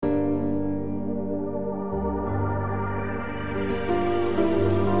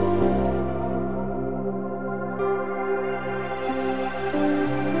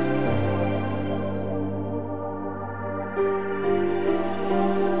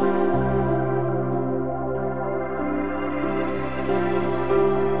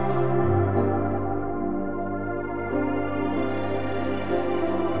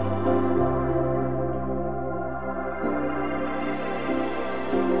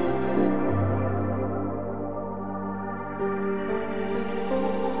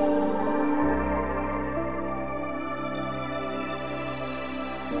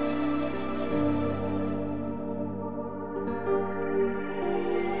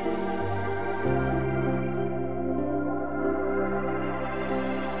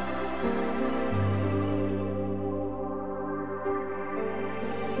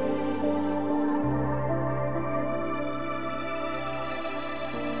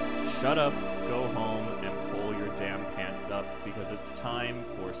Shut up, go home, and pull your damn pants up because it's time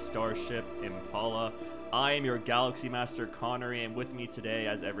for Starship Impala. I am your Galaxy Master Connery, and with me today,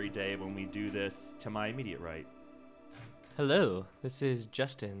 as every day when we do this, to my immediate right. Hello, this is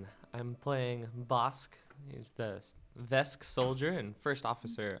Justin. I'm playing Bosk. He's the Vesk soldier and first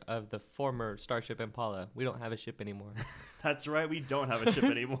officer of the former Starship Impala. We don't have a ship anymore. That's right, we don't have a ship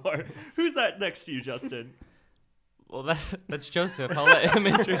anymore. Who's that next to you, Justin? Well, that's Joseph. I'll let him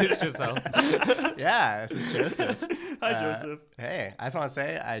introduce yourself. Yeah, this is Joseph. Hi, Joseph. Hey, I just want to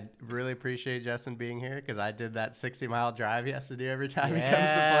say I really appreciate Justin being here because I did that 60-mile drive he has to do every time he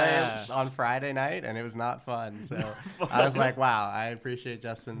comes to play on Friday night, and it was not fun. So I was like, wow, I appreciate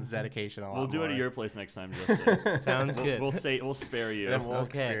Justin's dedication a lot We'll do more. it at your place next time, Justin. Sounds good. We'll spare you. Then we'll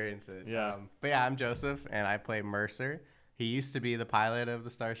Okay. experience it. Yeah. But yeah, I'm Joseph, and I play Mercer. He used to be the pilot of the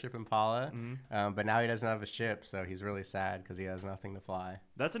Starship Impala, but now he doesn't have a ship, so he's really sad because he has nothing to fly.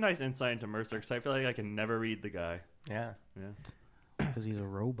 That's a nice insight into Mercer, because I feel like I can never read the guy. Yeah. Because he's a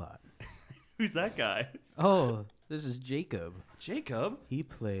robot. Who's that guy? Oh, this is Jacob. Jacob? He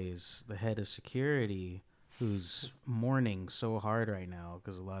plays the head of security who's mourning so hard right now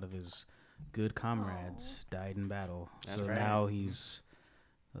because a lot of his good comrades died in battle. That's so right. now he's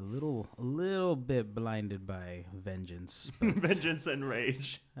a little bit blinded by vengeance. But Vengeance and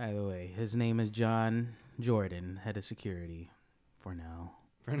rage. either way, his name is John Jordan, head of security for now.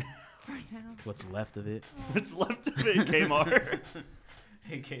 For now. What's left of it? What's left of it, Kmart?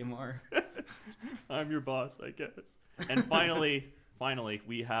 Hey, Kmart. I'm your boss, I guess. And finally,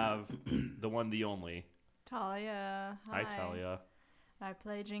 we have the one, the only. Talia. Hi, Talia. I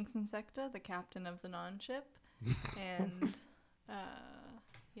play Jinx Insecta, the captain of the non-ship. And,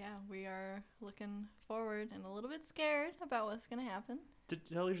 yeah, we are looking forward and a little bit scared about what's going to happen. To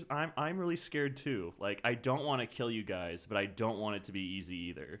tell you, I'm really scared too. Like, I don't want to kill you guys, but I don't want it to be easy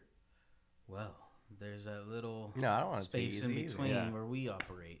either. Well, there's that little No, I don't want it to be space in easy either. between Yeah. where we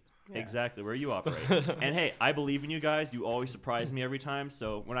operate. Yeah. Exactly, where you operate. And hey, I believe in you guys. You always surprise me every time.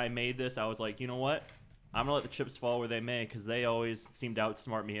 So when I made this, I was like, you know what? I'm going to let the chips fall where they may because they always seem to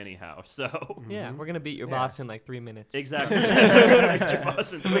outsmart me anyhow. So, Yeah, we're going to beat your boss in like 3 minutes. exactly. Your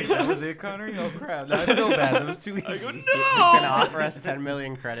boss in 3 That was minutes. it, Connery? Oh, crap. Now I feel bad. That was too easy. I go, He's no! going to offer us 10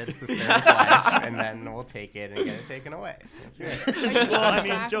 million credits to spare his life, and then we'll take it and get it taken away. That's great. Well, I mean,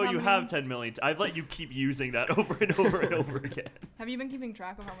 Back Joe, on you me. have 10 million. I've let you keep using that over and over and over again. Have you been keeping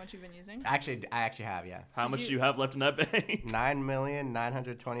track of how much you've been using? I actually have, yeah. How Did much you- do you have left in that bank?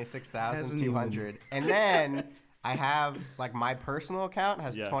 9,926,200. And then I have, like, my personal account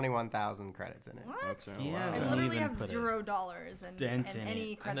has Yeah. 21,000 credits in it. What? That's He wow. I hasn't literally even have put a $0 and dent in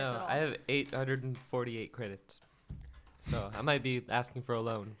any it. I credits know. at all. I have 848 credits. So I might be asking for a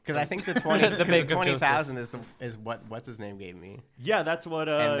loan. Because I think the The 20,000 is what what's his name gave me. Yeah, that's what.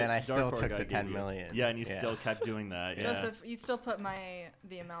 And then I Dark still Core took guy the gave 10 you. million. Yeah, and you Yeah. still kept doing that. Yeah. Joseph, you still put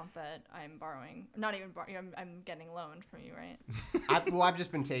the amount that I'm borrowing. Not even borrowing. I'm getting loaned from you, right? I've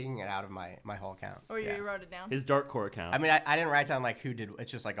just been taking it out of my whole account. Or Yeah. you wrote it down? His Dark Core account. I mean, I didn't write down like who did.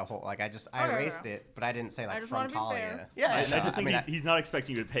 It's just like a whole. Like I Okay, erased okay. it, but I didn't say like just from wanna be Talia. fair. Yeah, I no, just think mean, he's not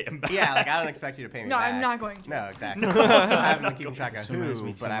expecting you to pay him back. yeah, like I don't expect you to pay me No, back. I'm not going to. No, exactly. So I haven't been keeping track of This reminds who,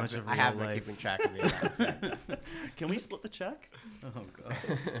 me too but much of I have real been life. keeping track of the amounts. Yeah. Can we split the check? Oh, God.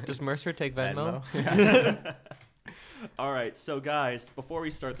 Does Mercer take Venmo? All right, so guys, before we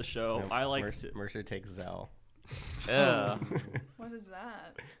start the show, No, I like to. Mercer takes Zelle. Ugh. What is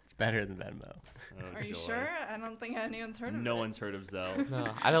that? It's better than Venmo. Oh, Are you joy. sure? I don't think anyone's heard of it. No one's heard of Zelle. No,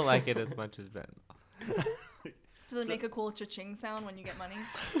 I don't like it as much as Venmo. Does it make a cool cha-ching sound when you get money?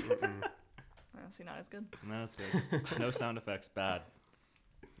 See, not as good. No, that's good. No sound effects. Bad.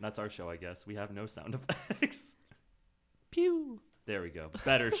 That's our show, I guess. We have no sound effects. Pew. There we go.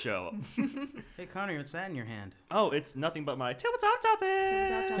 Better show. Hey, Connery, what's that in your hand? Oh, it's nothing but my tabletop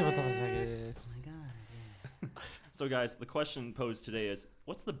topic. Oh, my God. So, guys, the question posed today is,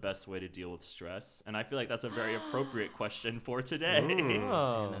 what's the best way to deal with stress? And I feel like that's a very appropriate question for today.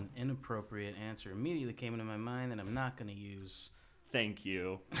 Oh. And an inappropriate answer immediately came into my mind that I'm not going to use. Thank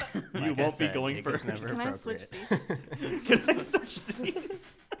you. Like You I won't be said, going Jacob's first. never Can I switch appropriate. seats? Can I switch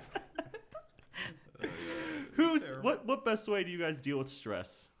seats? What best way do you guys deal with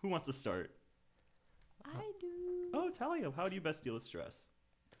stress? Who wants to start? I do. Oh, Talia, how do you best deal with stress?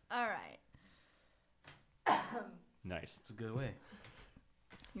 All right. Nice. It's a good way.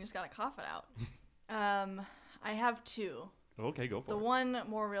 You just gotta cough it out. I have two. Okay, go for The it. one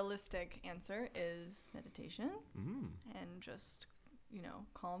more realistic answer is meditation Mm, and just,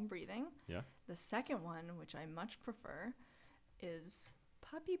 calm breathing. yeah. The second one, which I much prefer, is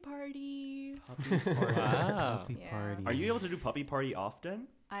puppy party. Puppy party. Wow. Puppy Yeah. party. Are you able to do puppy party often?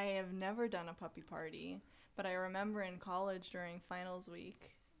 I have never done a puppy party, but I remember in college during finals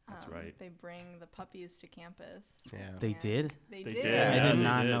week, That's right. they bring the puppies to campus. Yeah. They and did? They They did. did. I Yeah, did they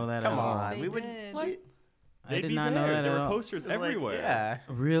not did. know that Come at all. on. They We would. did. What? I They'd did be not know there. that There at were all. posters It was like, everywhere. yeah.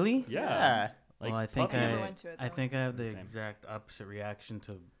 Really? Yeah. Like Well, I think I never puppies. went to it, I though. think I have the Same. exact opposite reaction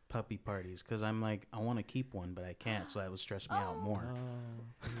to puppy parties because I'm like, I want to keep one, but I can't, so that would stress me out more.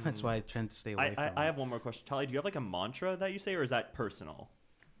 That's why I tend to stay away from I it. have one more question. Tali, do you have like a mantra that you say, or is that personal?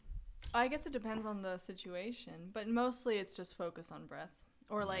 I guess it depends on the situation, but mostly it's just focus on breath.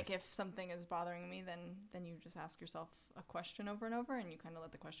 Or like if something is bothering me, then you just ask yourself a question over and over, and you kind of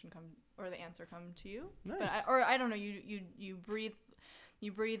let the question come or the answer come to you. Nice. But I don't know. You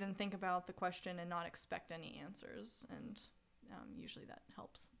breathe and think about the question and not expect any answers, and usually that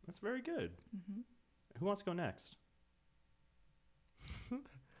helps. That's very good. Mm-hmm. Who wants to go next?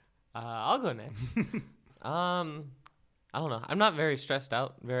 I'll go next. I don't know. I'm not very stressed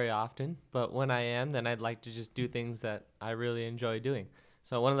out very often, but when I am, then I'd like to just do things that I really enjoy doing.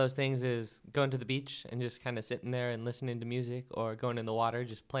 So one of those things is going to the beach and just kind of sitting there and listening to music, or going in the water,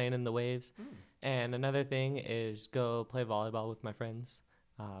 just playing in the waves. And another thing is go play volleyball with my friends.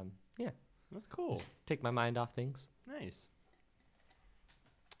 Yeah, That's cool. take my mind off things. Nice.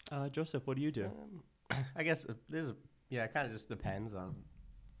 Joseph, what do you do? I guess it kind of just depends on,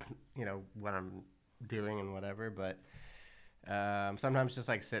 what I'm doing and whatever. But sometimes just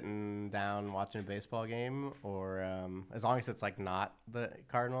like sitting down watching a baseball game, or as long as it's like not the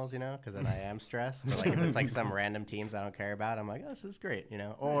Cardinals, because then I am stressed. But like if it's like some random teams I don't care about, I'm like, oh, this is great,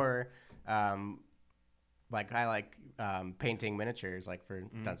 Or like I like painting miniatures, like for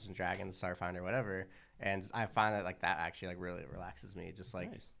Dungeons and Dragons, Starfinder, whatever. And I find that like that actually like really relaxes me, just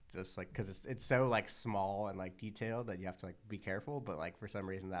like because it's so like small and like detailed that you have to like be careful. But like for some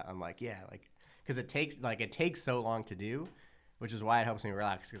reason that I'm like, yeah, like because it takes so long to do, which is why it helps me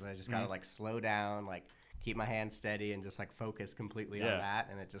relax, because I just gotta like slow down, like keep my hands steady and just like focus completely on that,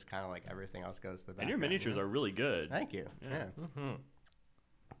 and it just kind of like everything else goes to the background. And your miniatures are really good. Thank you. Yeah.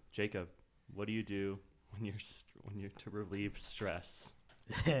 Jacob, what do you do when you're to relieve stress?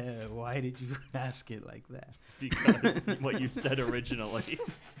 Why did you ask it like that? Because what you said originally.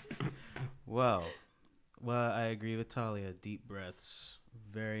 Well, I agree with Talia. Deep breaths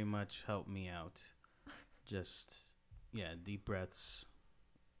very much help me out. Just, deep breaths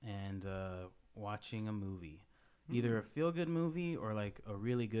and watching a movie. Either a feel-good movie or, like, a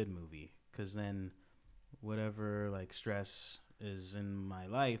really good movie. Because then whatever, like, stress is in my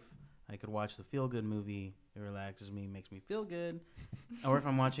life, I could watch the feel-good movie. It relaxes me, makes me feel good. Or if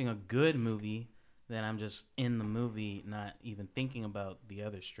I'm watching a good movie, then I'm just in the movie, not even thinking about the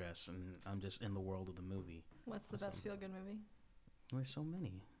other stress, and I'm just in the world of the movie. What's the best feel-good movie? There's so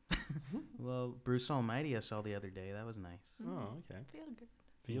many. Well, Bruce Almighty I saw the other day. That was nice. Oh, okay. Feel good.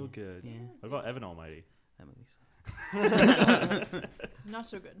 Feel good. Yeah. What about Evan Almighty? That movie sucked. Not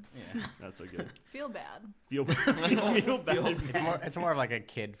so good. Yeah. Not so good. Feel bad. Feel bad. It's more of like a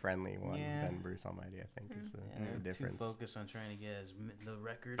kid-friendly one Yeah. than Bruce Almighty, I think, is the They're difference. too focused on trying to get the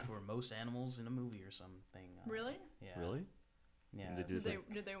record for most animals in a movie or something. Really? Yeah. Really? Yeah. And they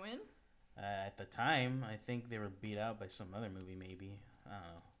Did they win? At the time, I think they were beat out by some other movie, maybe. I don't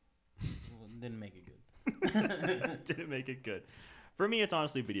know. Well, didn't make it good. Didn't make it good. For me, it's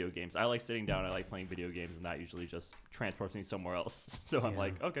honestly video games. I like sitting down. I like playing video games, and that usually just transports me somewhere else. So I'm Yeah.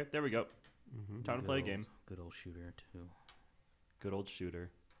 like, okay, there we go. Time to play a game. Good old shooter, too. Good old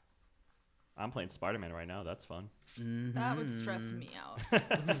shooter. I'm playing Spider-Man right now. That's fun. That would stress me out.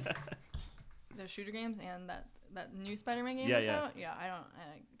 The shooter games and that new Spider-Man game Yeah, that's yeah. out. Yeah,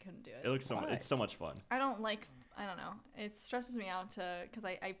 I couldn't do it. It looks it's so much fun. I don't know. It stresses me out because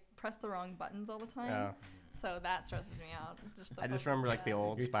I press the wrong buttons all the time. Yeah. So that stresses me out. I just remember like the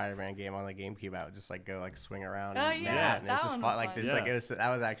old You're t- Spider-Man game on the GameCube. I would just like go like swing around. Oh, and yeah, that, and that it's just one fun. was Like fun. this, like that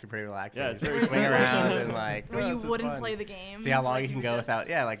was actually pretty relaxing. Yeah, it's Just very swing fun. around and like where oh, you this is wouldn't fun. play the game. See how long like you can would go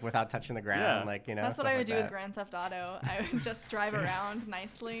just- without touching the ground. Yeah. Like That's what stuff I would like do that. with Grand Theft Auto. I would just drive around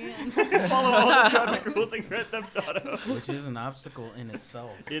nicely. And Follow all the traffic rules in Grand Theft Auto. Which is an obstacle in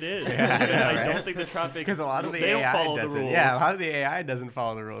itself. It is. Yeah, I right? don't think the traffic. Because a lot of the they don't AI follow the doesn't. rules. Yeah, a lot of the AI doesn't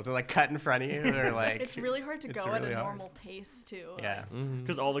follow the rules. They're like cut in front of you, or like. it's really hard to it's go at really a hard. normal pace too. Yeah.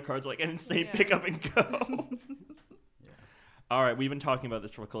 Because all the cards are like an insane Yeah. pick up and go. All right, we've been talking about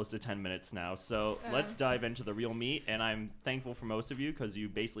this for close to 10 minutes now, so let's dive into the real meat. And I'm thankful for most of you because you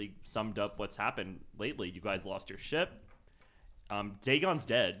basically summed up what's happened lately. You guys lost your ship. Dagon's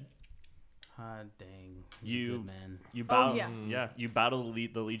dead. Ah, dang. He's You- a good man. You Oh, battle, yeah. You battle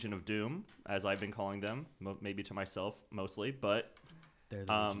the Legion of Doom, as I've been calling them, maybe to myself mostly. But They're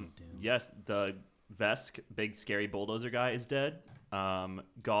the Legion of Doom. yes, the Vesk, big scary bulldozer guy, is dead.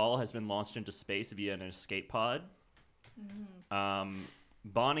 Gaul has been launched into space via an escape pod.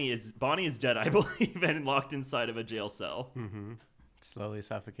 Bonnie is dead, I believe, and locked inside of a jail cell. Mm-hmm. Slowly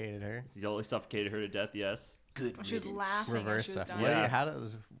suffocated her. He only suffocated her to death. Yes. Good. She was laughing as Reverse she was suffocation. dying. Yeah. How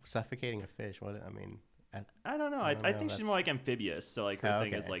does suffocating a fish? What I mean, I don't know. I don't I know, think she's that's- more like amphibious. So like her Oh,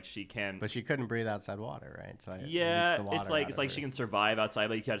 thing is okay. like she can. but she couldn't breathe outside water, right? So Yeah, the water it's like out it's of like her. she can survive outside,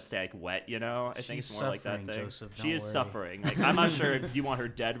 but you gotta stay like wet. You know, I think She's it's more like that suffering, thing. Joseph, She don't is worry. suffering. Like I'm not sure if you want her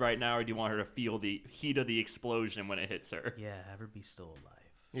dead right now or do you want her to feel the heat of the explosion when it hits her. Yeah, have her be still alive.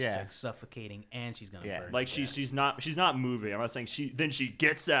 She's Yeah. like suffocating and she's gonna Yeah. burn. Like to death. she's not moving. I'm not saying she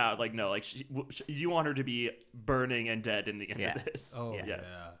gets out. Like no, like you want her to be burning and dead in the end Yeah. of this. Oh Yeah.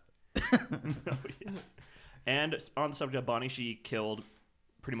 yes. yeah. Oh, yeah. And on the subject of Bonnie, she killed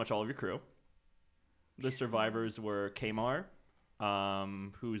pretty much all of your crew. The survivors were Kamar,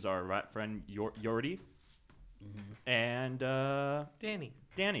 who's our rat friend Yordi, and Danny.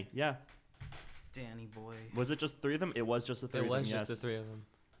 Danny. Yeah, Danny boy. was it just three of them? It was just the three It of them. was just Yes. the three of them.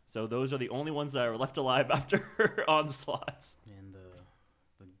 So those are the only ones that are left alive after her onslaughts. And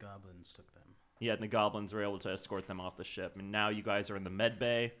the goblins took them. Yeah, and the goblins were able to escort them off the ship. And now you guys are in the med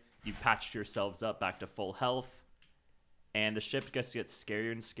bay. You patched yourselves up back to full health. And the ship gets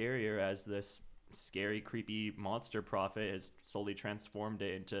scarier and scarier as this scary, creepy monster prophet has slowly transformed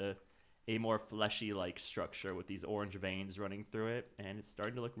it into a more fleshy-like structure with these orange veins running through it. And it's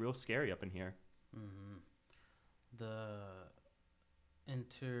starting to look real scary up in here. The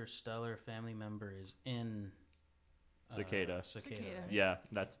interstellar family member is in Cicada. Cicada. Yeah,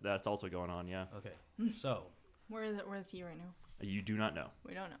 that's also going on, yeah. Okay, so Where is he right now? You do not know.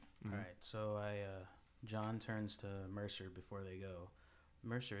 We don't know. Mm-hmm. all right, so John turns to Mercer before they go.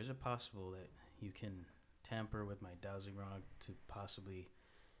 Mercer, is it possible that you can tamper with my dowsing rod to possibly,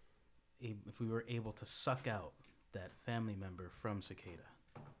 if we were able to suck out that family member from Cicada?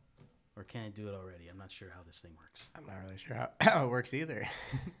 Or can I do it already? I'm not sure how this thing works. I'm not really sure how it works either.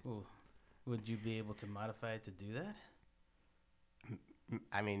 Well, would you be able to modify it to do that?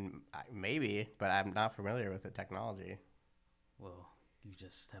 I mean, maybe, but I'm not familiar with the technology. Well, you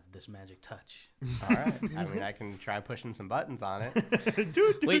just have this magic touch. All right. I mean, I can try pushing some buttons on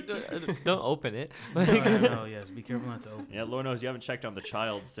it. Wait, don't open it. No, yes, be careful not to open Yeah, it. Lord knows you haven't checked on the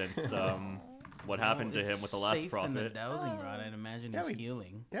child since what happened to him It's with the last safe in the prophet. dowsing rod, I'd imagine Yeah, he's we-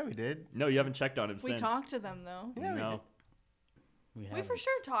 healing. Yeah, we did. No, you haven't checked on him We since. talked to them though. Yeah, we no. did. We for haven't.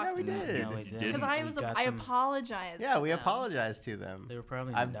 sure talked Yeah, we to them. did. No, we You didn't. didn't. Because I We was got I them- apologized. Yeah, to we them. apologized to them. They were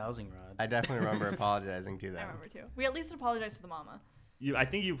probably in I'm- the dowsing rod. I definitely remember apologizing to I them. remember too. We at least apologized to the mama. I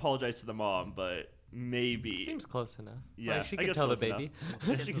think you apologized to the mom, but maybe. Seems close enough. Yeah, Like, she I can guess tell the close baby.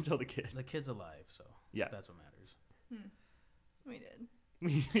 enough. She can tell the kid. The kid's alive, so Yeah. that's what matters. We did.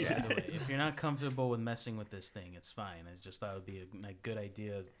 Yeah. Either way, if you're not comfortable with messing with this thing, it's fine. I just thought it would be a good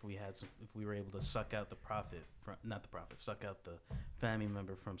idea if we were able to suck out the prophet from, not the prophet, suck out the family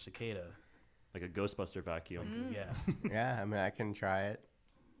member from Cicada. Like a Ghostbuster vacuum. Mm. Yeah. Yeah, I mean, I can try it.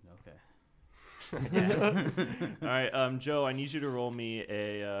 Okay. All right, Joe, I need you to roll me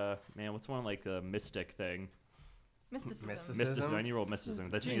a what's one like a mystic thing? Mysticism. Mysticism. I need to roll mysticism.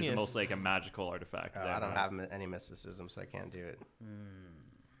 That just is the Genius. most like a magical artifact. Oh, there, I don't right? have any mysticism, so I can't do it.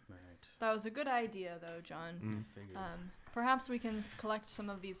 Right. That was a good idea though, John. Figured. Perhaps we can collect some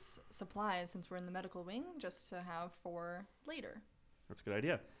of these supplies since we're in the medical wing, just to have for later. That's a good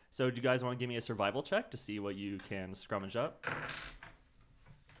idea. So, do you guys want to give me a survival check to see what you can scrummage up?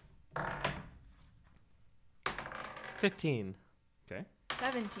 15. Okay,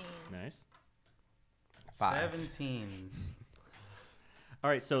 17. nice. 5. 17. All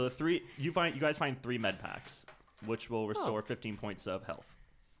right, so you guys find 3 med packs, which will restore 15 points of health,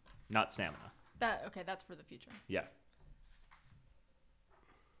 not stamina. That's for the future. Yeah.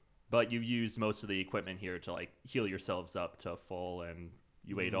 But you've used most of the equipment here to like heal yourselves up to full, and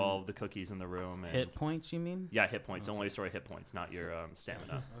you ate all of the cookies in the room. And Hit points, you mean? Yeah, hit points. Only restore hit points, not your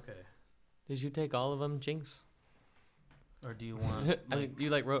stamina. Okay. Did you take all of them, Jinx? Or do you want? I mean, you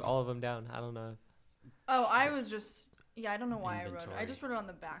like wrote all of them down. I don't know. Oh, I was just. Yeah, I don't know why I wrote it. I Inventory. just wrote it on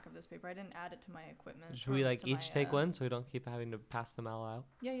the back of this paper. I didn't add it to my equipment. Should we or like to each my, take one so we don't keep having to pass them all out?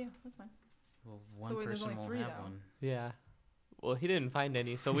 Yeah, that's fine. Well, So one wait, there's person only won't 3 have though. one. Yeah. Well, he didn't find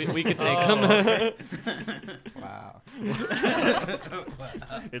any, so we could take Oh, them. Wow.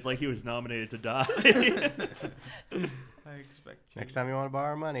 It's like he was nominated to die. I expect you. Next time you want to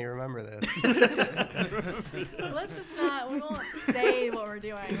borrow money, remember this. Let's just not. We won't say what we're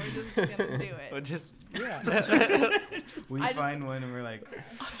doing. We're just gonna do Or it. just We I just- find one and we're like,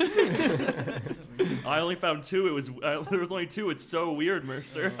 I only found 2. There was only 2. It's so weird,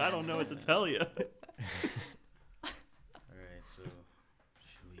 Mercer. I don't know what to tell you. all right, so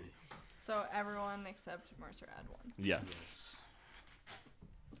So everyone except Mercer add 1. Yes. Yes.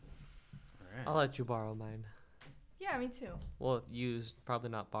 All right. I'll let you borrow mine. Yeah, me too. Well, used,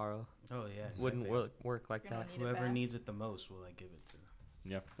 probably not borrow. Oh yeah. Wouldn't exactly. work like You're gonna that. need it Whoever back. needs it the most, will I give it to?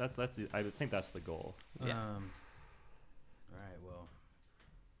 Yeah. That's the. I think that's the goal. Yeah. All right. Well,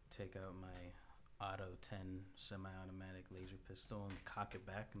 take out my Auto 10 semi-automatic laser pistol and cock it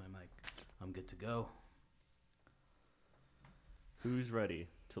back, and I'm good to go. Who's ready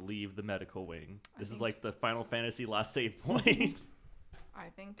to leave the medical wing? This is think- like the Final Fantasy last save point. I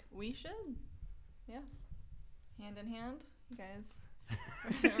think we should. Yeah. Hand in hand, you guys.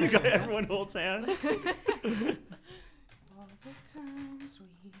 You got everyone holds hands. All the times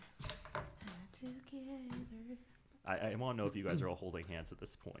we had together. I want to know if you guys are all holding hands at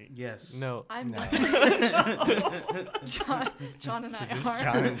this point. Yes. No. I'm No. John and I Just are.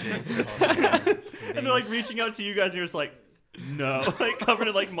 John and James are holding hands. And they're like reaching out to you guys, and you're just like, no, like covered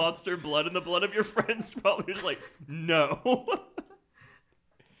in like monster blood, and the blood of your friends probably just like, no.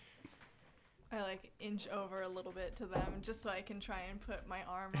 I like inch over a little bit to them just so I can try and put my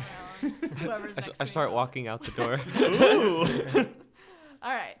arm around whoever's next to me. I start walking out the door. Ooh. All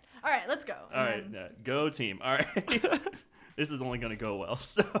right, let's go. All And right, then- go team. All right, this is only gonna go well.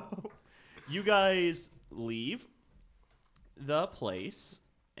 So, you guys leave the place,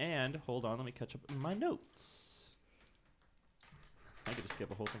 and hold on, let me catch up in my notes. I get to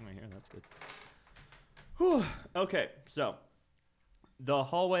skip a whole thing right here. That's good. Whew. Okay, so the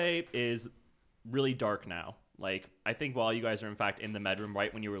hallway is really dark now. Like, I think while you guys are in fact in the med room,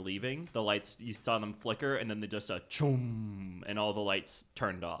 right when you were leaving, the lights, you saw them flicker, and then they just choom, and all the lights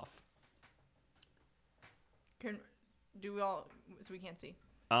turned off. do we all? So we can't see.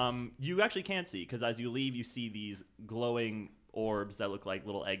 You actually can't see, because as you leave, you see these glowing orbs that look like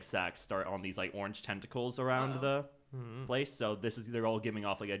little egg sacs start on these like orange tentacles around the place. So they're all giving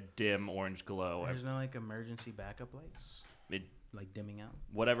off like a dim orange glow. There's no like emergency backup lights, It, like dimming out.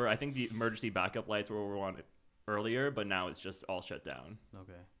 whatever. I think the emergency backup lights were on earlier, but now it's just all shut down.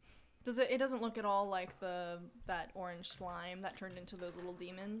 Okay. It doesn't look at all like that orange slime that turned into those little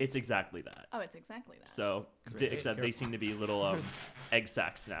demons. It's exactly that. Oh, it's exactly that. So, Great. except they seem to be little egg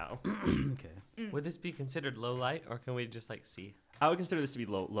sacs now. Okay. Would this be considered low light, or can we just like see? I would consider this to be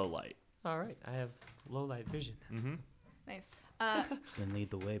low light. All right, I have low light vision. Mm-hmm. Nice. Then lead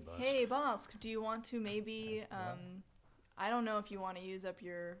the way, boss. Hey, boss, do you want to maybe? I don't know if you want to use up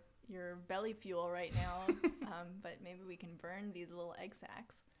your belly fuel right now, but maybe we can burn these little egg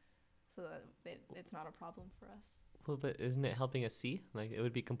sacs, so that it's not a problem for us. Well, but isn't it helping us see? Like, it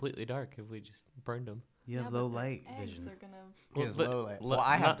would be completely dark if we just burned them. You have Yeah, low but the light eggs vision. are gonna. He has but low light. lo- Well,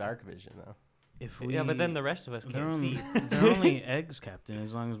 I have not- dark vision though. If we, Yeah, but then the rest of us they're can't only, see. they're only eggs, Captain.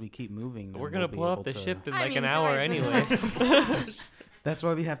 As long as we keep moving, then We're gonna we'll be blow up able the to- ship in I like mean, an hour guys, anyway. That's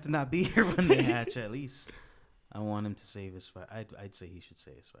why we have to not be here when they hatch. At least I want him to save his fire. I'd say he should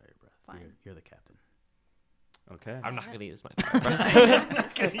save his fire breath. Fine. You're the captain. Okay. I'm not gonna use my fire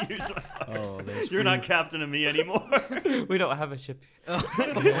breath. Gonna use my- Oh, there's You're not captain of me anymore. We don't have a ship.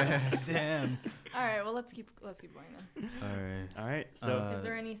 Damn. All right, well let's keep going then. All right. All right. So Is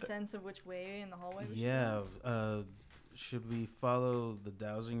there any sense of which way in the hallway? We should Yeah. go? Should we follow the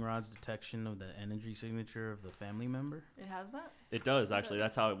dowsing rod's detection of the energy signature of the family member? It has that. it does actually. does.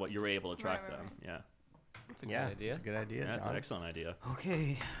 That's how what you were able to track Right, them. right. Yeah. That's a Yeah, good idea. It's a good idea, Yeah, that's John. an excellent idea.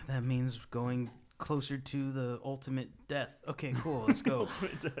 Okay, that means going closer to the ultimate death. Okay, cool. Let's go.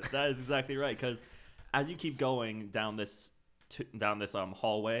 That is exactly right. Because as you keep going down this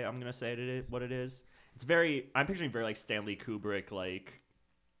hallway, I'm gonna say what it is. It's very. I'm picturing very like Stanley Kubrick, like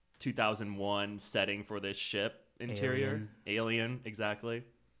 2001 setting for this ship interior. Alien, exactly.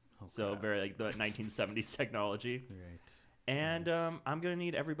 Oh, So crap. very like the 1970s technology. Right. And Nice. I'm gonna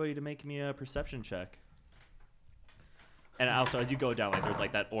need everybody to make me a perception check. And also, as you go down, like there's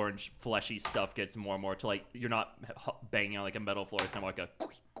like that orange fleshy stuff gets more and more to like you're not banging on like a metal floor. It's kind of like a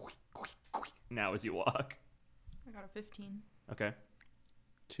now as you walk. I got a 15. Okay.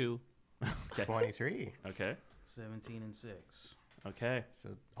 2. Okay. 23. Okay. 17 and 6. Okay. So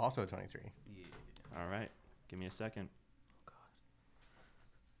also 23. Yeah. All right. Give me a second.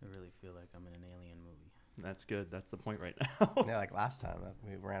 I really feel like I'm in an alien movie. That's good. That's the point right now. Yeah, like last time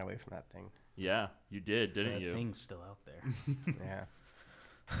we ran away from that thing. Yeah, you did, So didn't that you? thing's still out there. Yeah.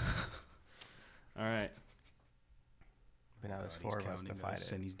 All right. But now there's God, 4 he's of us to counting fight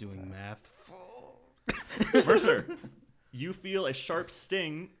us it. and he's doing so- math. Mercer, you feel a sharp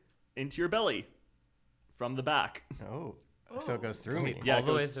sting into your belly from the back. Oh. So it goes through me. Yeah, All it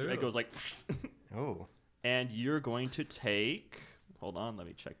the way goes, through. it goes like Oh. and you're going to take hold on, let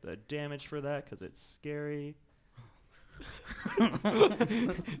me check the damage for that because it's scary.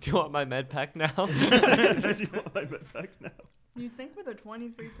 Do you want my med pack now? Do you want my med pack now? You'd think with a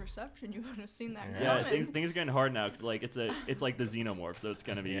 23 perception, you would have seen that Yeah, coming. things are getting hard now because like it's like the xenomorph, so it's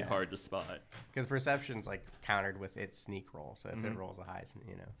gonna be Yeah. hard to spot. Because perception's like countered with its sneak roll. So if Mhm. it rolls a high, so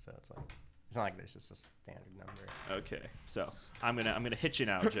it's like it's not like there's just a standard number. Okay, so I'm gonna hit you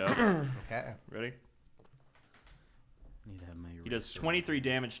now, Joe. Okay. Ready? Need to have my He does wrist 23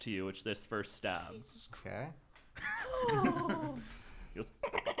 damage to you, which this first stabs. Okay. He goes,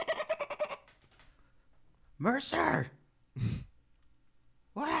 Mercer!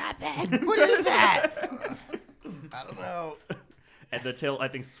 What happened? What is that? I don't know. and the tail I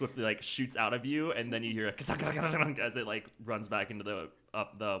think swiftly like shoots out of you, and then you hear a as it like runs back into the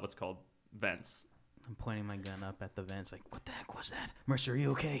what's called vents. I'm pointing my gun up at the vents like, what the heck was that? Mercer, are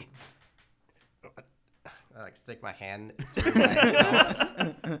you okay? I like stick my hand through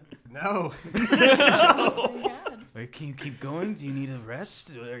myself. No. Oh my God. Wait, can you keep going? Do you need a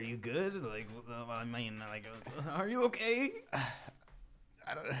rest? Are you good? Like, I mean, like, are you okay?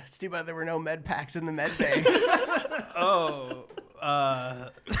 I don't know. It's too bad there were no med packs in the med bay. Oh,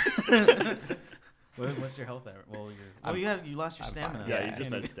 what's your health at? Well, you lost your I'm stamina. fine. Yeah, Yeah, he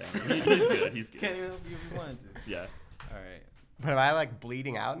just Can't has stamina. He's good. He's Can't good. even help you if you wanted to. Yeah. All right. But am I like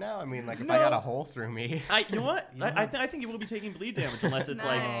bleeding out now? I mean, like if I got a hole through me. You know what? Yeah. I think you will be taking bleed damage unless it's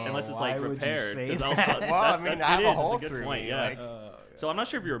Nice. Why would you repaired. say 'Cause that? Well, I mean, I have a hole good through point, me. yeah. Like, So I'm not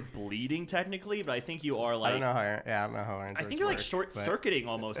sure if you're bleeding technically, but I think you are like. I don't know how. I don't know how. I think you're like short circuiting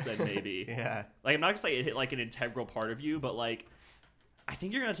almost then maybe. Yeah. Like I'm not gonna say it hit like an integral part of you, but like I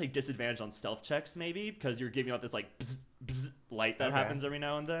think you're gonna take disadvantage on stealth checks maybe because you're giving out this like bzz, bzz light that Okay. happens every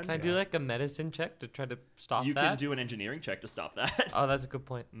now and then. Can I do like a medicine check to try to stop You that? can do an engineering check to stop that. Oh, that's a good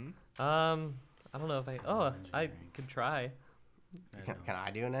point. Hmm? I don't know if I. Oh, I Engineering. could try. Can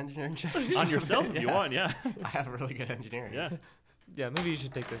I do an engineering check? On yourself if you Yeah. want, yeah. I have really good engineering. Yeah. Yeah, maybe you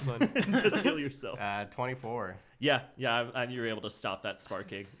should take this one. Just heal yourself. 24. Yeah, and you were able to stop that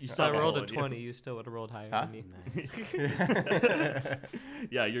sparking. You So saw I the rolled hole a in you. 20. You still would have rolled higher Huh? than me. Nice.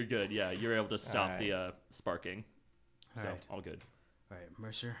 Yeah, you're good. Yeah, you're able to stop Alright. the sparking. All So right. all good. All right,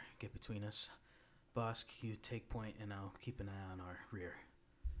 Mercer, get between us. Bosk, you take point, and I'll keep an eye on our rear.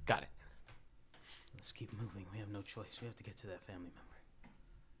 Got it. Let's keep moving. We have no choice. We have to get to that family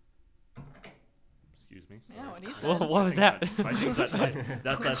member. Excuse me. Yeah, sorry. what he Well, said. what was that? I think that's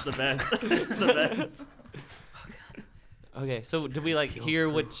the vents. It's the vents. Okay, so did we like peeled hear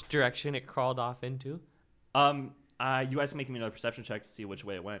through. which direction it crawled off into? You guys can make me another perception check to see which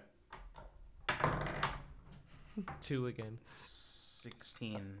way it went. 2 again.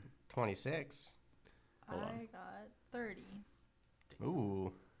 16. 26. Hold on. I got 30.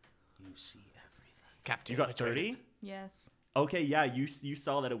 Ooh. You see everything. Captain. You got 30? Yes. Okay, yeah, you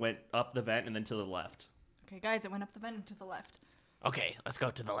saw that it went up the vent and then to the left. Okay, guys, it went up the vent and to the left. Okay, let's go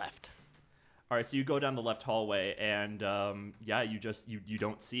to the left. All right, so you go down the left hallway and yeah, you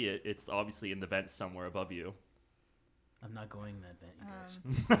don't see it. It's obviously in the vent somewhere above you. I'm not going in that vent, you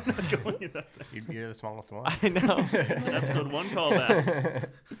guys. Going in that vent. You're the smallest one. I know. It's an episode 1 callback.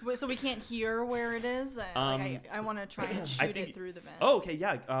 Wait, so we can't hear where it is? I want to try and shoot think- it through the vent. Oh, okay,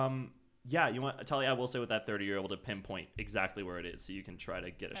 yeah. Yeah, you want Talia, I will say with that 30 you're able to pinpoint exactly where it is so you can try to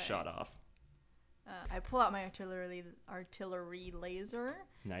get a Alright. shot off. I pull out my artillery laser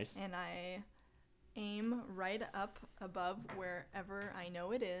Nice. and I aim right up above wherever I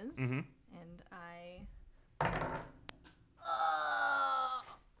know it is, Mhm. and I.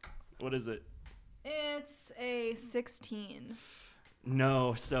 What is it? It's a 16.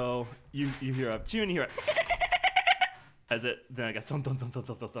 No, so you hear a tune, you hear as it then I got thunk thunk thunk thunk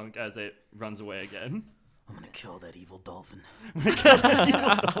thunk thunk thunk as it runs away again. I'm going to kill that evil dolphin.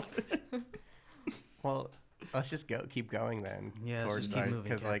 Well, let's just keep going then. Yeah, let's just keep moving,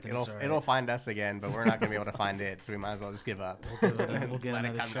 Because like Captain, it's all right. it'll find us again, but we're not gonna be able to find it, so we might as well just give up. We'll get Let it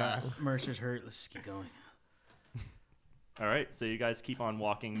another come to shot. us. Mercer's hurt. Let's just keep going. All right, so you guys keep on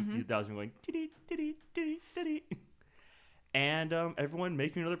walking. You guys are going tiddy tiddy tiddy tiddy. And everyone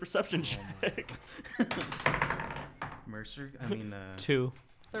make me another perception check. Mercer, I mean, 2.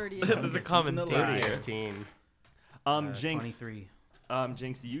 30. There's a common the theme line. here. 15. Jinx, 23.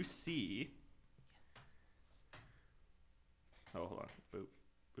 Jinx, you see. Oh, hold on. Boop,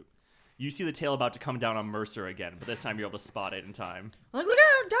 boop. You see the tail about to come down on Mercer again, but this time you're able to spot it in time. Like, look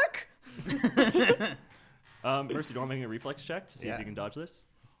out, duck! Mercer, do you want to make a reflex check to see if Yeah. you can dodge this?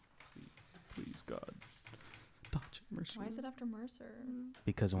 Please, God. Dodge it, Mercer. Why is it after Mercer?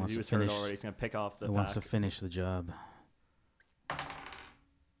 Because it wants He to was hurt finish. already. He's gonna pick off the It wants to pack. finish the job.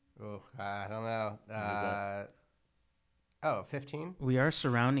 Oh, I don't know. is that? 15. We are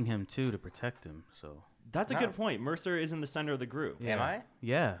surrounding him too to protect him. So That's a No. good point. Mercer is in the center of the group. Yeah. Am I?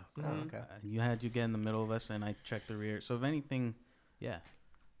 Yeah. Oh, okay. You get in the middle of us, and I checked the rear. So if anything, yeah.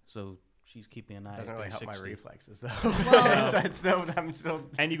 So she's keeping an eye. Doesn't at really help my 360. reflexes though. Well- I'm still.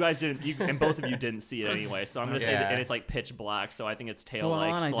 And you guys didn't, and both of you didn't see it anyway. So I'm gonna say that, Yeah. and it's like pitch black. So I think its tail Well,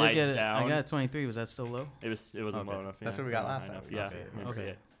 like on, I slides did get down. I got a 23. Was that still low? It wasn't Okay. low enough. That's yeah. what we got Not last high time. enough. We Yeah, didn't see it. didn't see Okay.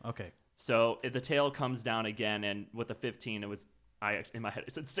 it. Okay. So the tail comes down again, and with the 15, it was in my head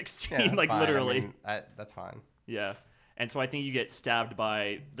it said 16, Yeah, that's like fine. literally. I mean, that's fine. Yeah. And so I think you get stabbed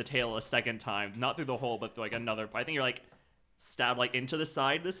by the tail a second time, not through the hole, but through like another. I think you're like stabbed like into the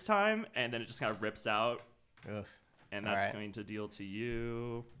side this time, and then it just kind of rips out, Ugh. and that's Alright. going to deal to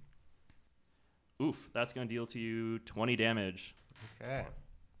you. Oof, that's going to deal to you 20 damage. Okay.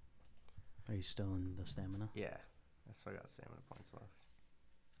 Are you still in the stamina? Yeah. I still got stamina points left.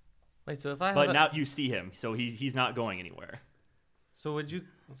 Wait, so if I have But a- now you see him, so he's not going anywhere. so would you?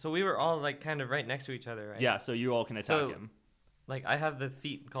 So we were all like kind of right next to each other, right? Yeah, so you all can attack So- him. Like I have the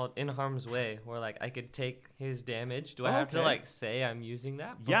feat called In Harm's Way, where like I could take his damage. Do I Oh, have to okay. like say I'm using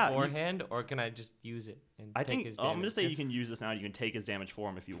that Yeah, you- beforehand, or can I just use it and I take think his damage? I'm gonna say you can use this now. You can take his damage for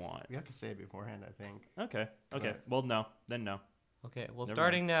him if you want. You have to say it beforehand, I think. Okay. Right. Well, no. Then no. Okay, well, Never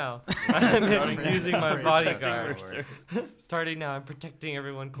starting now, Starting I'm using my now. bodyguard. Mercer. Starting now, I'm protecting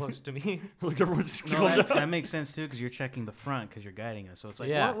everyone close to me. Look, everyone's No, going that, down. that makes sense too, because you're checking the front because you're guiding us. So it's like,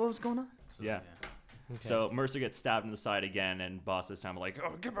 Yeah. what was going on? So, Yeah. Okay. So Mercer gets stabbed in the side again, and boss this time like,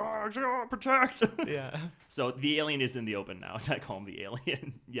 oh, give back, protect. yeah. So the alien is in the open now. I call him the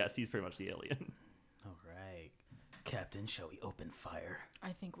alien. Yes, he's pretty much the alien. All right, Captain, shall we open fire?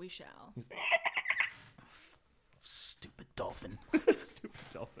 I think we shall. Stupid dolphin. Stupid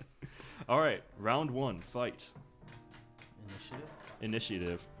dolphin. All right, round one, fight. Initiative.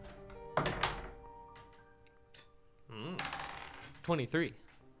 Initiative. 23.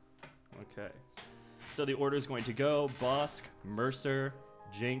 Okay. So the order is going to go Bosk, Mercer,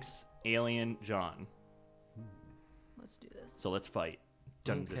 Jinx, Alien, John. Let's do this. So let's fight.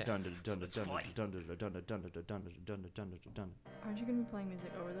 Okay. Aren't you going to be playing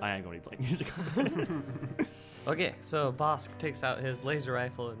music over this? I am going to be playing music. Okay, so Bosk takes out his laser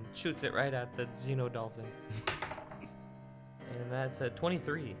rifle and shoots it right at the Xenodolphin. And that's a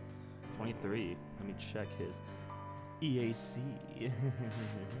 23. 23. Let me check his EAC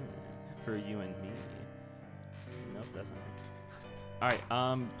for you and me. Nope, that's not right. All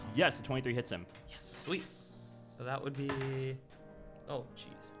right. Yes, the 23 hits him. Sweet. So that would be, oh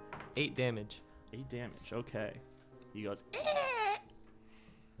jeez, 8 damage. 8 damage. Okay. He goes.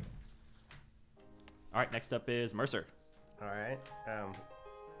 All right. Next up is Mercer. All right.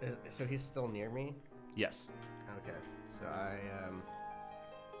 So he's still near me. Yes. Okay. So I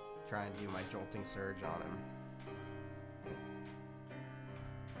try and do my jolting surge on him.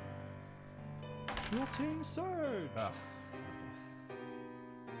 Jolting surge. Oh.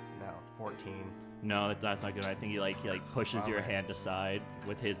 No, 14. No, that's not good. I think he like pushes your Bummer. hand aside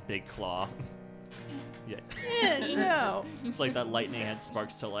with his big claw. Yeah. No. It's like that lightning head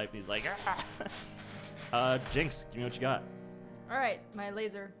sparks to life, and he's like, ah. Jinx, give me what you got. All right, my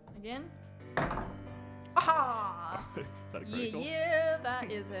laser again. Ah! Is that a Yeah, critical? yeah,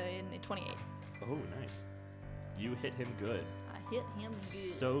 that is a 28. Oh, nice. You hit him good. I hit him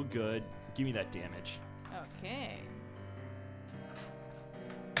good. So good. Give me that damage. Okay.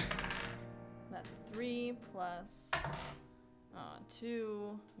 That's a 3 plus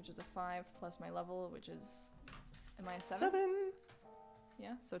 2, which is a 5, plus my level, which is. Am I a 7?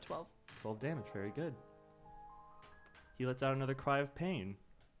 Yeah, so 12. 12 damage. Very good. He lets out another cry of pain.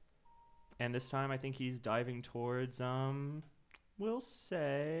 And this time I think he's diving towards, we'll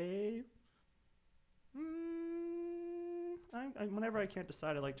say. Whenever I can't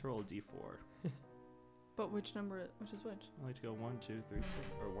decide, I like to roll a d4. But which number? Which is which? I like to go 1, 2, 3,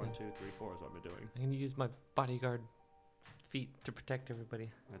 4, or 1, 2, 3, 4 is what I'm doing. I'm going to use my bodyguard feat to protect everybody.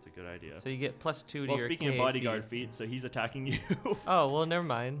 That's a good idea. So you get plus 2 to Well, your speaking of KAC. bodyguard feet, so he's attacking you. Oh, well, never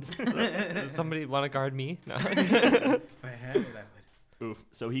mind. Does somebody want to guard me? No. If I had it, I would. Oof.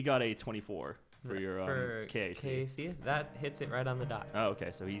 So he got a 24 for your For KAC. KAC, that hits it right on the dot. Oh, okay.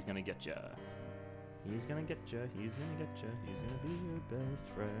 So he's gonna get you. He's gonna get you. He's gonna get you. He's gonna be your best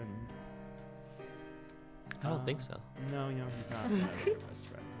friend. I don't think so. No, he's not gonna be your best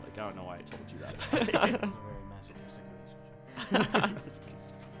friend. Like, I don't know why I told you that. It's a very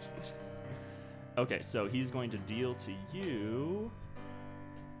masochistic relationship. Okay, so he's going to deal to you.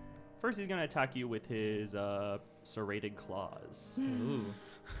 First, he's gonna attack you with his serrated claws. Ooh.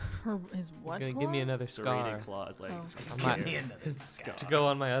 His what? Gonna give me another scar Serrated claws, like Oh. I might- Give me another scar. to go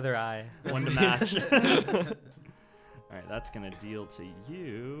on my other eye. one to match. All right, that's gonna deal to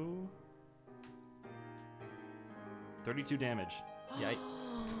you. 32 damage. Yikes.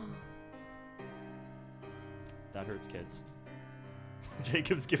 That hurts, kids.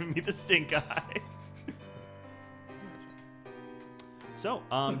 Jacob's giving me the stink eye. So,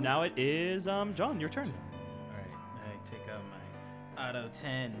 now it is John, your turn. All right, I take out my auto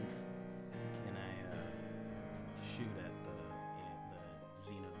 10 and I shoot at the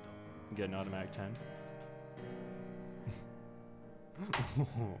Xenodolphin. Get an automatic 10.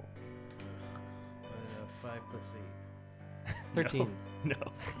 5 plus 8. 13. No.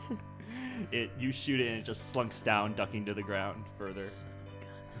 You shoot it and it just slunks down, ducking to the ground further.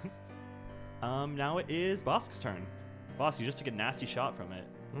 Now it is Bosk's turn. Bosk, you just took a nasty shot from it.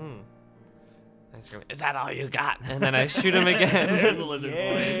 I scream, "Is that all you got?" And then I shoot him again. There's the lizard voice.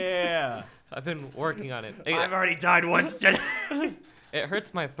 Yeah. I've been working on it. I've already died once today. It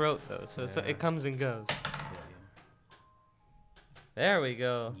hurts my throat though, so it comes and goes. There we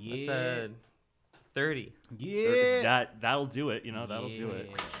go. That's a 30. Yeah. That'll do it. That'll do it.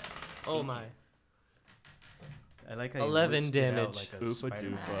 Oh my. I like how you 11 listed out damage. like a Oofa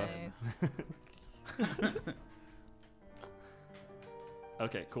Spider-Man. doofa.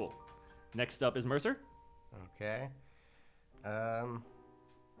 Okay, cool. Next up is Mercer. Okay. I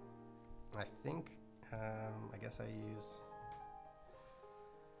think. I guess I'm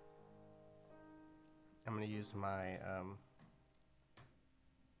gonna use my.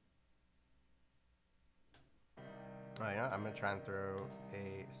 I'm gonna try and throw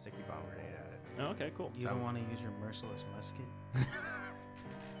a sticky bomb grenade at it. Oh, okay, cool. You don't want to use your merciless musket?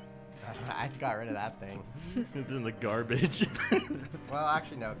 I got rid of that thing. It's in the garbage. Well,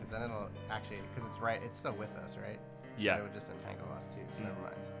 actually no, because then because it's still with us, right? Yeah. So it would just entangle us too. So never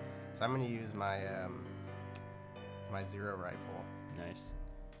mind. So I'm gonna use my my zero rifle. Nice.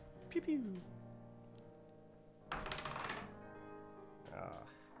 Pew pew.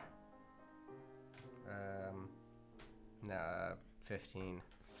 No, 15.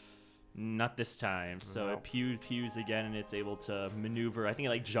 Not this time. So it pews again, and it's able to maneuver. I think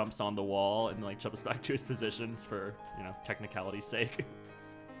it jumps on the wall and jumps back to its positions for technicality's sake.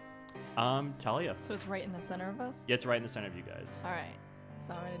 Talia. So it's right in the center of us? Yeah, it's right in the center of you guys. All right.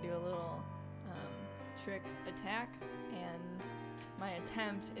 So I'm going to do a little trick attack. And my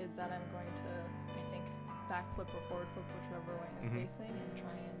attempt is that I'm going to, I think, backflip or forward flip, whichever way I'm facing, and try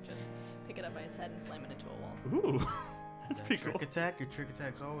and just pick it up by its head and slam it into a wall. Ooh. That's pretty cool. Trick attack? Your trick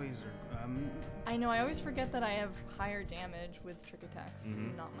attacks always are. I know. I always forget that I have higher damage with trick attacks,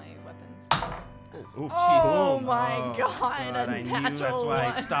 not my weapons. Ooh, Oh boom. my god! A I knew natural that's why I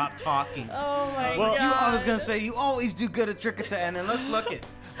one. stopped talking. Oh my Well, god! I was gonna say you always do good at trick attack, and then look it.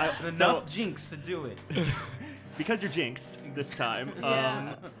 It's enough jinx to do it. Because you're jinxed this time.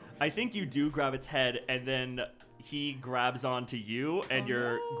 Yeah. I think you do grab its head, and then he grabs onto you, and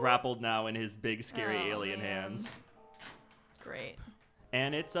you're grappled now in his big, scary alien hands. Great.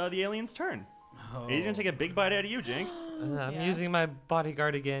 And it's the alien's turn. Oh. He's gonna take a big bite out of you, Jinx. I'm Yeah. using my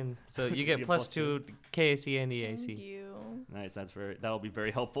bodyguard again, so you get plus 2 KAC and Thank EAC. you. Nice. That'll be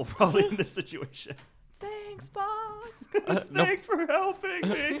very helpful probably in this situation. Thanks, boss. No, Thanks for helping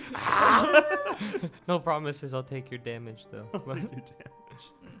me. no promises. I'll take your damage though. I'll take your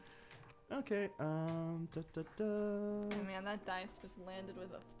damage. Okay. Oh, man, that dice just landed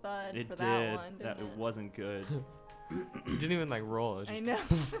with a thud It for did. that one. Didn't It wasn't good. You didn't even roll. It was I just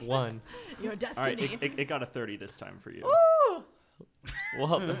know. one. Your All destiny. right. It got a 30 this time for you. Woo!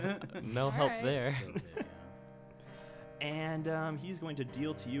 Well, no help Alright. there. Still did, yeah. And he's going to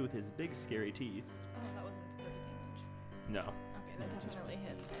deal to you with his big, scary teeth. Oh, that wasn't 30 damage. No. Okay, that definitely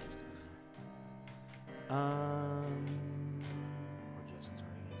hits. Poor Justin's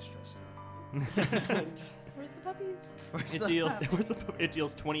already getting stressed out. Where's the puppies? It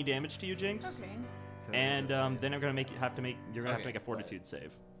deals 20 damage to you, Jinx. Okay, And then I'm gonna have to make a fortitude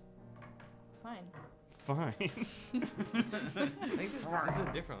save. fine. Fine. I think this is a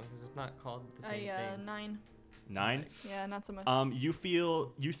different one because it's not called the same thing. 9. 9. Yeah, not so much. You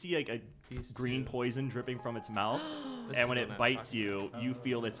see a These green two. poison dripping from its mouth, This and when is it what I'm bites talking you, you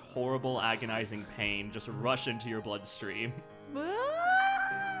feel this horrible, agonizing pain just rush into your bloodstream.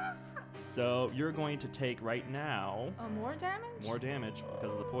 So you're going to take right now More damage? more damage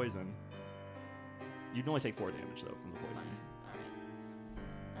because of the poison. You'd only take 4 damage though from the poison.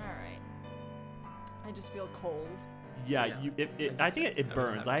 Alright. I just feel cold. Yeah, Yeah. I think it I don't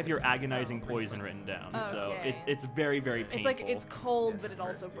burns. have I have your to- agonizing oh, poison reflex. written down, so Okay. it's very, very painful. It's like it's cold, but it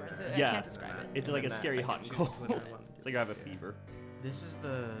also burns. I Yeah. can't describe it. It's like a And then scary I hot can and choose cold. what I wanna do. It's like I have a fever. This is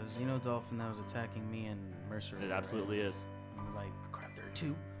the Xenodolphin that was attacking me and Mercer. It absolutely is. I'm like, crap, there are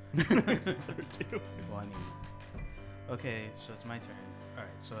 2. There too. Well, I mean, okay, so it's my turn. All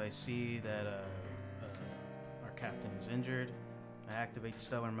right, so I see that captain is injured. I activate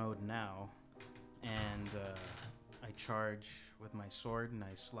stellar mode now, and I charge with my sword and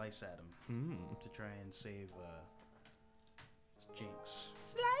I slice at him to try and save Jinx.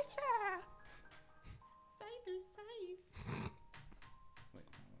 Wait,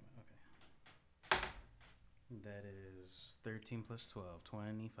 okay. That is 13 plus 12,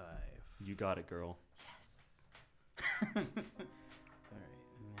 25. You got it, girl. All right, and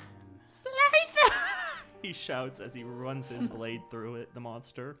then He shouts as he runs his blade through it, the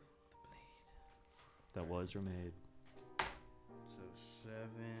monster. That was your maid. so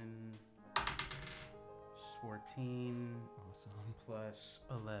 7, 14 Awesome. plus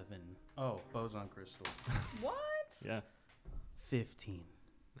 11. Oh, boson crystal. What? Yeah, 15.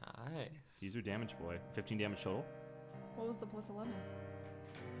 Nice. he's your damage boy. 15 damage total. What was the plus 11?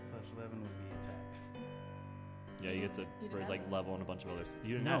 Plus 11 was the attack. Yeah, you get to didn't raise have like that. level and a bunch of others.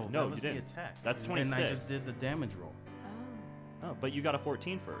 You didn't. No, No, that was you the didn't. attack. That's And then I 26. just did the damage roll. Oh. Oh, but you got a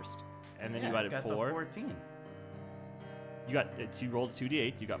 14 first, and then Yeah, you added got 4. The 14. You got you rolled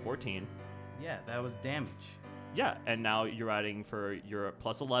 2d8s. You got 14. Yeah, that was damage. Yeah, and now you're adding for your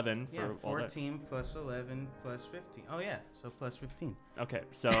plus 11 for Yeah, all that. 14 plus 11 plus 15. Oh yeah, so plus 15. Okay,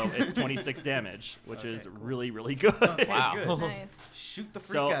 so it's 26 damage, which Okay, is cool. really, really good. Okay, Wow. good. Nice. Shoot the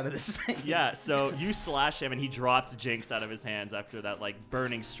freak So- out of this thing. Yeah, so you slash him and he drops Jinx out of his hands after that like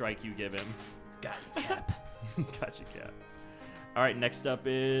burning strike you give him. Got you, Cap. Gotcha, cat. All right, next up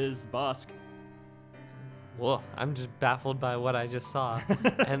is Bosk. Whoa, I'm just baffled by what I just saw.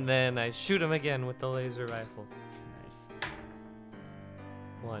 And then I shoot him again with the laser rifle. Nice.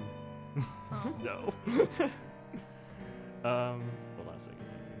 1. Oh. No. Hold on a second.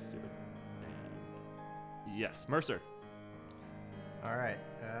 I'm stupid. And yes, Mercer. All right.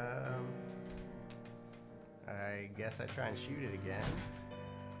 I guess I try and shoot it again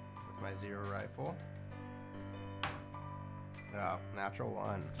with my 0 rifle. Oh, natural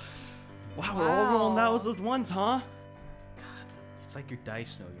 1. Wow, we're all rolling Wow. those ones, huh? It's like your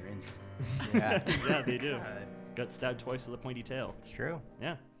dice know you're injured. Yeah, Yeah, they do. God. Got stabbed twice with a pointy tail. it's true.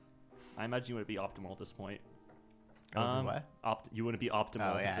 Yeah. I imagine you wouldn't be optimal at this point. Oh, what? You wouldn't be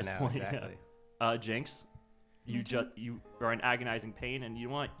optimal Oh, yeah, at this no, point. yeah. exactly. Jinx, you are in agonizing pain, and you're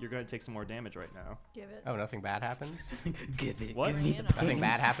going to take some more damage right now. Give it. Oh, nothing bad happens? Give it. What? Give Bring me it the on. Nothing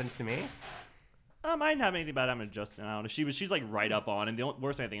bad happens to me? I didn't have anything bad happen to Justin. I don't know. She's like right up on, and the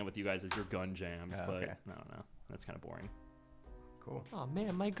worst thing I think of with you guys is your gun jams. Oh, but okay. I don't know. That's kind of boring. Cool. Oh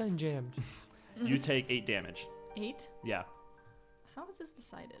man, my gun jammed. You take 8 damage. 8? Yeah. How was this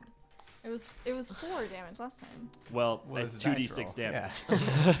decided? It was 4 damage last time. Well, Well, it's it's a dice 2d6 roll.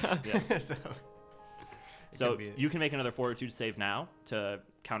 damage. Yeah. so So could be- you can make another fortitude save now to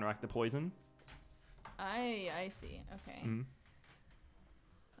counteract the poison. I see. Okay. Mhm.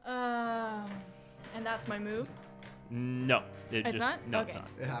 And that's my move. No, It's not? No, Okay. it's not.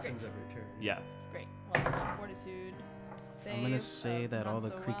 it happens every turn. Yeah. Great. Well, fortitude. Save. I'm gonna say that not all the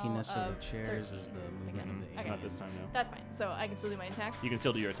so creakiness well, of the chairs is 13 the movement again. of the Okay. alien. Not this time, no. That's fine. So I can still do my attack. You can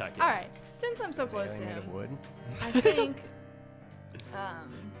still do your attack. Yes. All right. Since I'm so Is the close to alien made him, of wood? I think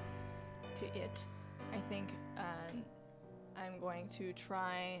I think I'm going to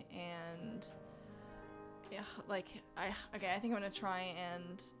try and I think I'm gonna try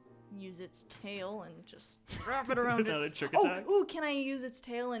and use its tail and just wrap it around Another its. trick Oh, attack? ooh! Can I use its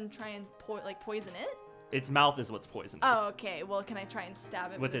tail and try and poison it? Its mouth is what's poisonous. Oh, okay. Well, can I try and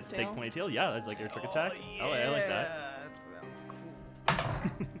stab it With with its big tail? ponytail, yeah, that's like your trick attack. Oh, yeah, I like that. Sounds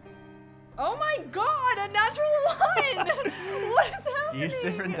cool. Oh my God! A natural 1. What is happening? Use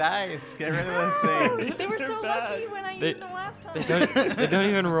different dice. Get rid of those Oh, things. they were They're so bad. lucky when I They- used them last time. They don't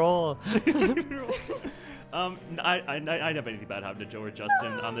even roll. I'd have anything bad happen to Joe or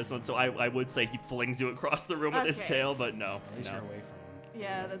Justin on this one, so I would say he flings you across the room with his Okay. tail, but no. At least no. you're away from him.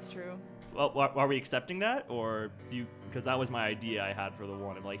 Yeah, that's true. Well, are we accepting that, or do you? Because that was my idea I had for the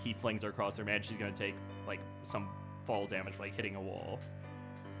one of like he flings her across her man, she's gonna take like some fall damage, like hitting a wall.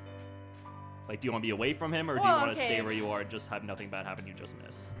 Like, do you want to be away from him, or do you Well, want to stay okay. where you are and just have nothing bad happen? You just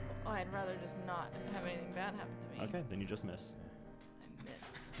miss. Oh, I'd rather just not have anything bad happen to me. Okay, then you just miss. I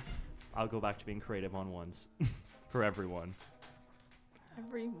miss. I'll go back to being creative on ones for everyone.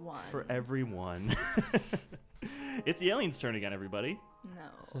 Everyone. For everyone. It's the alien's turn again, everybody.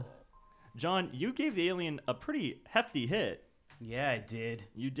 No. John, you gave the alien a pretty hefty hit. Yeah, I did.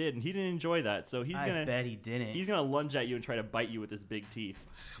 You did, and he didn't enjoy that. So I bet he didn't. he's gonna lunge at you and try to bite you with his big teeth.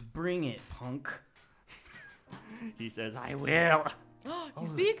 Bring it, punk. He says, "I will." He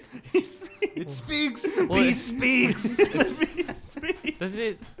speaks. He speaks. It speaks. The Well, beast speaks. He speaks. Does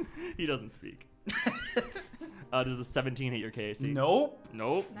it? He doesn't speak. Does a 17 hit your KAC? Nope.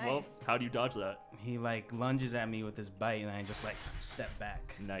 Nope. Well, Nice. how do you dodge that? he like lunges at me with his bite, and I just like step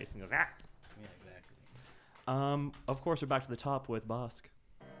back. Nice. And goes, ah. Yeah, exactly. Of course, we're back to the top with Bosk.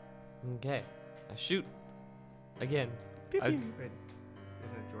 Okay. I shoot. Again. Pew, I- pew. Wait,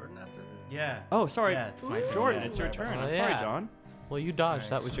 isn't it Jordan after? Yeah. Oh, sorry. Yeah, it's my turn. Jordan, Yeah, it's your sorry turn. about I'm Oh, sorry, yeah. John. Well, you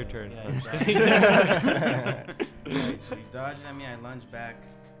dodged. Alright, That was your so, turn. Yeah, exactly. Right, so he dodged at me, I lunge back,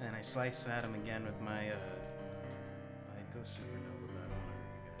 and I slice at him again with my, I go supernova, but I don't want to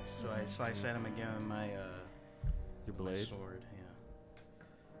hurt you guys. So I slice at him again with my, Your my blade. sword, yeah.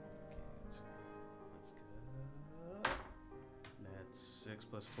 Okay, let's go. That's 6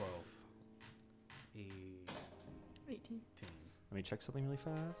 plus 12. 18. 18. Let me check something really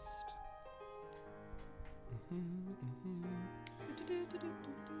fast.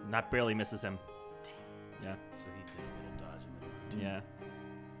 That barely misses him. Yeah. So he did a little dodge and maneuver, too. Yeah.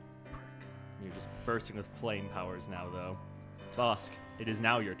 You're just bursting with flame powers now, though. Bosk, it is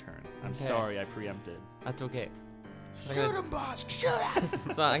now your turn. I'm Okay. sorry I preempted. That's okay. Shoot him, boss! Shoot him!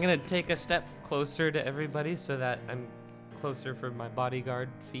 So I'm gonna take a step closer to everybody so that I'm closer for my bodyguard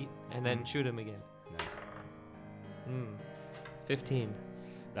feet, and then shoot him again. Nice. 15.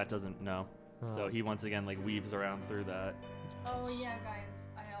 That doesn't, no. So Oh. he once again, like, weaves around through that. Oh yeah, guys.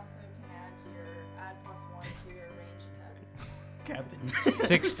 I also can add +1 to your range attacks. Captain.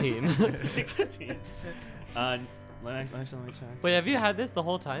 16. 16. Let me check. Wait, have you had this the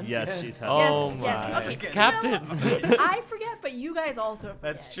whole time? Yes, she's had Oh yes, yes. my. Okay. Captain. I forget, but you guys also forget.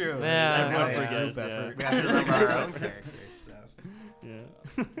 That's true. Yeah. Everyone Yeah. forgets, Group yeah. effort. We have to remember our own character stuff.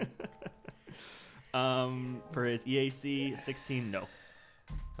 Yeah. For his EAC 16, no.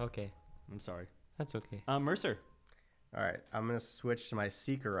 Okay, I'm sorry. that's okay. Mercer. All right, I'm gonna switch to my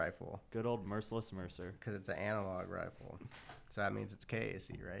Seeker rifle Good old merciless Mercer. because it's an analog rifle, so that means it's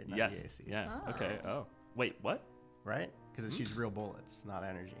KAC, right? Not Yes. EAC, Yeah. Oh. Okay. Oh. Wait, what? right? Because it shoots real bullets, not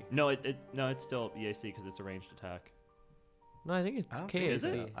energy. No, it's still EAC because it's a ranged attack. No, I think I it's don't think it's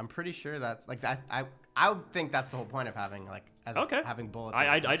KSC. that. I'm pretty sure that's like that. I would think that's the whole point of having Okay. having bullets.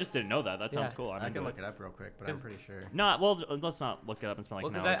 I just didn't know that. That sounds Yeah. cool. I I'm into can look it. it up real quick, but I'm 'Cause- pretty sure. No, well, let's not look it up and spend like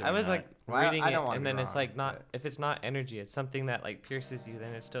Well, an because hour I was doing like Well, I reading don't it, wanna and be then it's wrong, like not but- if it's not energy, it's something that like pierces you,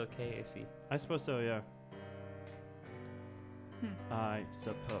 then it's still KAC. that. I suppose so. Yeah. I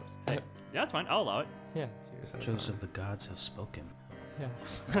suppose. Hey, yeah, that's fine. I'll allow it. Yeah, Joseph, the gods have spoken. yeah.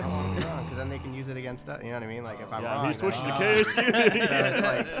 Because then they can use it against us. You know what I mean? Like if I'm Yeah, wrong, he switched to then- KAC. So it's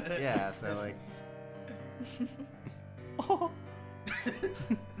like, yeah. So like, Oh, So you're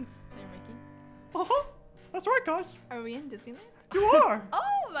Mickey? that's right, guys. Are we in Disneyland? You are. Oh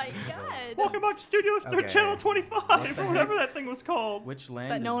my god! Welcome back to Studio Okay. Channel 25, What or the whatever that thing was called. Which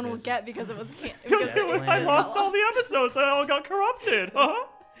land That no is one will this? get because it was Because Yeah. I lost all the episodes. I all got corrupted. Huh?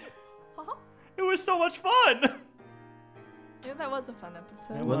 Uh-huh. It was so much fun. Yeah, that was a fun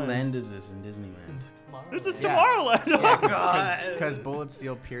episode. What land is this in Disneyland? This is Yeah. Tomorrowland. yeah, because bullets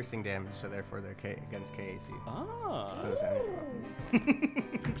deal piercing damage, so therefore they're against KAC. Ah. Those energy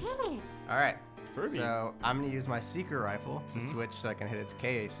weapons. All right. Furby. So I'm gonna use my Seeker rifle to switch so I can hit its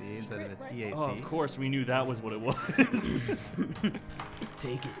KAC instead of Secret its rifle? EAC. Oh, of course, we knew that was what it was.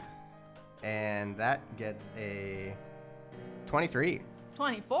 Take it. And that gets a 23.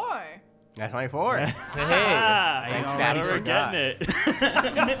 24. Yeah, 24. Hey, Ah, Thanks, I Daddy, thought we were forgot.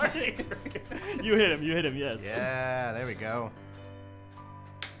 getting it. You hit him, yes. Yeah, there we go.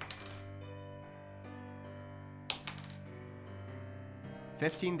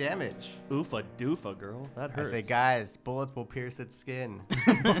 $15 damage. Oofa doofa, girl. That I hurts. say, guys, bullets will pierce its skin.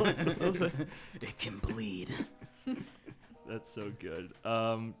 It can bleed. That's so good.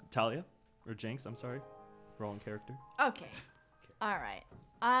 Talia? Or Jinx, I'm sorry. Wrong character. Okay. All right.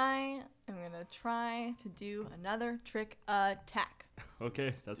 I am going to try to do another trick attack.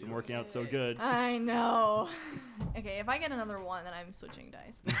 Okay, that's been working out so good. I know. Okay, if I get another one, then I'm switching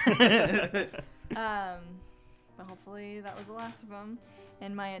dice. But hopefully that was the last of them.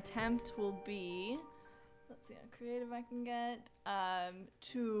 And my attempt will be, let's see how creative I can get,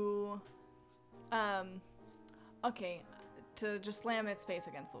 to just slam its face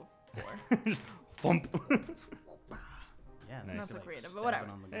against the floor. Just thump. Yeah, Nice. Not so like creative, but stabbing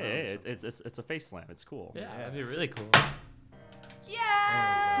whatever. on the Hey, ground. it's a face slam. It's cool. yeah, that'd be really cool.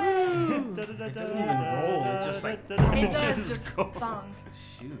 Yeah! It doesn't even roll, it just, like, It does just thunk.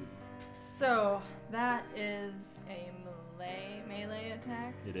 Shoot. So that is a melee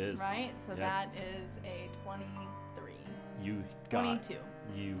attack. It is. Right? So Yes. that is a 23. You got 22.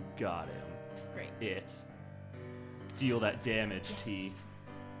 You got him. Great. It's deal that damage, Yes. T.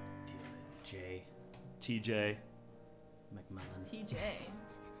 J. TJ. McMillan. TJ.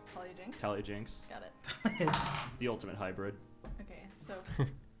 Polly Jinx. Talia Jinx. Got it. The ultimate hybrid. Okay, so.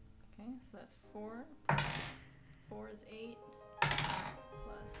 Okay, Okay, so that's 4 plus 4 is 8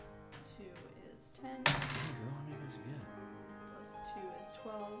 plus 2 is 10 Girl, how many guys you get? plus 2 is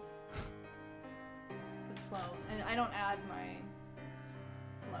 12. So 12. And I don't add my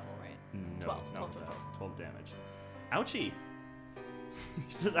level, right? No, 12, not 12, with 12, that. 12 damage. Ouchie!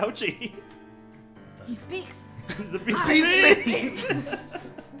 He says ouchie! He speaks! The beast speaks!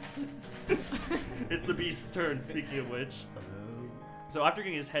 It's the beast's turn, speaking of which. So after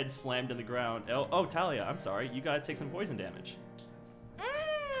getting his head slammed in the ground, oh Talia, I'm sorry, you gotta take some poison damage.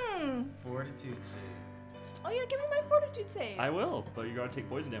 Fortitude save. Oh yeah, give me my fortitude save. I will, but you gotta take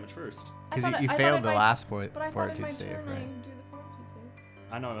poison damage first. Because you failed the last point But I thought in my fortitude save, turn I right? do the fortitude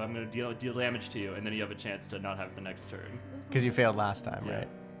save. I know, I'm gonna deal damage to you, and then you have a chance to not have it the next turn. Because you failed last time, Yeah. right?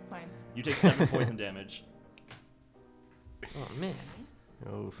 Fine. You take 7 poison damage. Oh man.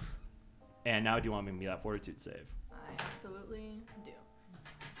 Oof. And now do you want me to be that fortitude save? I absolutely do.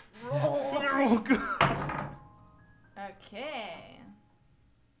 Oh god! Okay.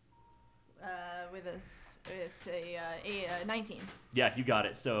 With a 19. Yeah, you got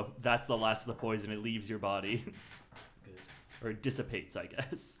it. So that's the last of the poison. It leaves your body. Good. Or it dissipates, I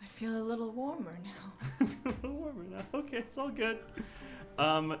guess. I feel a little warmer now. A little warmer now. Okay, it's all good.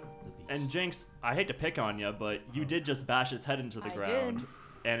 And Jinx, I hate to pick on you, but you did just bash its head into the I ground. did.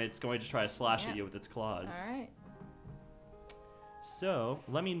 And it's going to try to slash at Yeah. you with its claws. All right. So,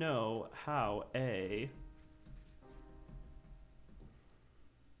 let me know how a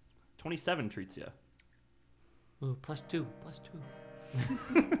 27 treats you. Ooh, +2. Plus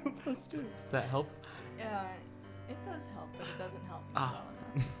 2. Does that help? It does help, but it doesn't help me Ah. well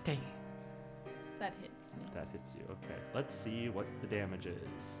enough. Dang it. That hits me. That hits you. Okay, let's see what the damage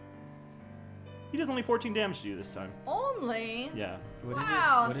is. He does only 14 damage to you this time. Only? Yeah.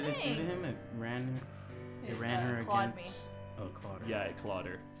 Wow, What did it do to thanks. him? It ran It, her clawed me. against. Oh, clawed her. Yeah, it clawed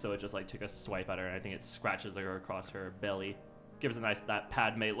her. So it just like took a swipe at her, and I think it scratches her across her belly. Gives a nice that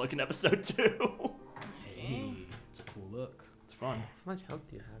Padme look in episode 2. Hey, it's a cool look. It's fun. How much health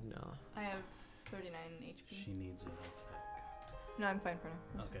do you have now? I have 39 HP. She needs a health pack. No, I'm fine for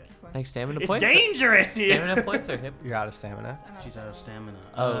now. Just Okay. keep going. Like stamina It's points? dangerous here. Stamina points or hip? You're out of stamina. I'm She's out of stamina.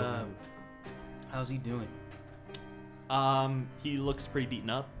 Oh. How's he doing? He looks pretty beaten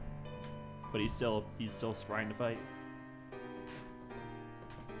up, but he's still trying to fight.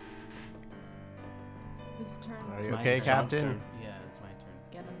 This turns. Are you my okay, turn. Captain? turn. Yeah, it's my turn.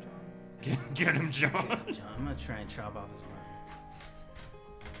 Get him, John. Get him, John. John, I'm gonna try and chop off his arm.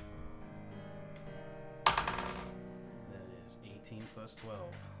 That is 18 plus 12.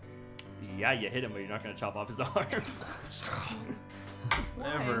 Yeah, you hit him, but you're not gonna chop off his arm.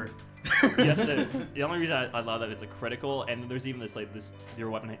 Whatever. Yes, the only reason I love that it's a critical, and there's even this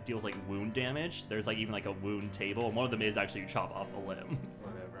your weapon deals like wound damage. There's like even like a wound table, and one of them is actually you chop off a limb.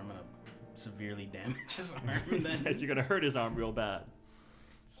 Whatever. I'm gonna severely damage his arm then. Yes, you're gonna hurt his arm real bad.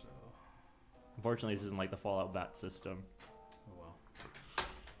 So, Unfortunately, this isn't like the Fallout VAT system. oh well.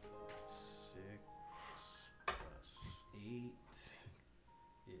 6 plus 8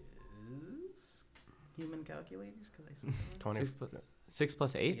 is human calculators because I see 20. 6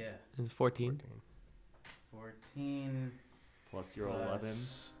 plus 8 Yeah. is 14. 14 Plus your 11.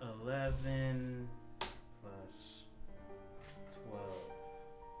 plus 11 plus 12.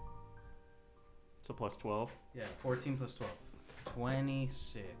 So plus 12. Yeah, 14 plus 12.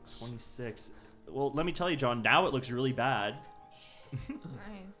 26. 26. Well, let me tell you, John, now it looks really bad.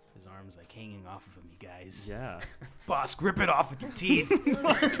 Nice. His arm's like hanging off of him, you guys. Yeah. Boss, rip it off with your teeth.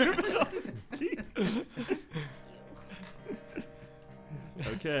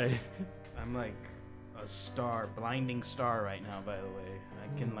 Okay. I'm like a star, blinding star right now, by the way.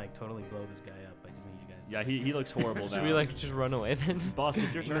 I can like totally blow this guy up. I just need you guys. Yeah, he looks horrible now. Should we like just run away then? Boss,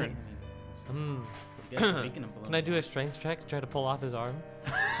 it's your turn. Can I do a strength check to try to pull off his arm?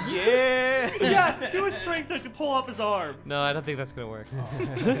 Yeah. Yeah, do a strength check to pull off his arm. No, I don't think that's gonna work.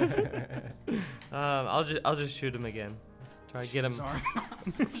 I'll just shoot him again. Try to get him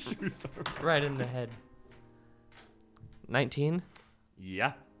Shoot his arm. right in the head. 19.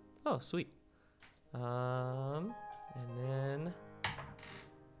 Yeah. Oh, sweet. And then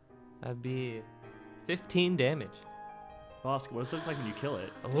that'd be 15 damage. Boss, what does it look like when you kill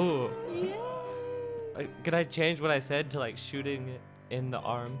it? Oh. Could I change what I said to like shooting it in the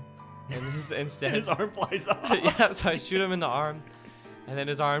arm and instead? And his arm flies off. Yeah, so I shoot him in the arm, and then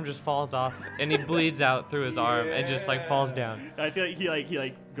his arm just falls off, and he bleeds out through his arm and just like falls down. I feel like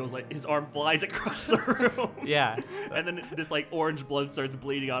he goes like his arm flies across the room. Yeah. And then this like orange blood starts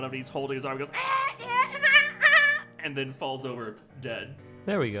bleeding on him. And he's holding his arm, and goes, and then falls over dead.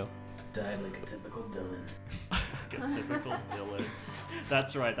 There we go. Died like a typical Dylan. like a typical Dylan.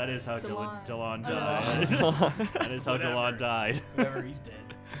 That's right. That is how Dylan Dylan. died. That is how Dylan died. Whatever, he's dead.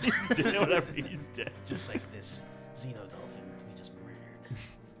 He's dead. Whatever, he's dead. Just like this Xenodolphin we just murdered.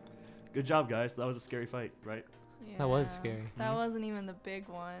 Good job, guys. That was a scary fight, right? That was scary. That wasn't even the big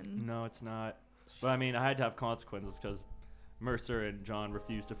one. No, it's not. But I mean, I had to have consequences because Mercer and John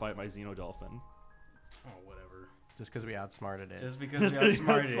refused to fight my Xenodolphin. Oh, whatever. Just because we outsmarted it. Just because Just we 'cause you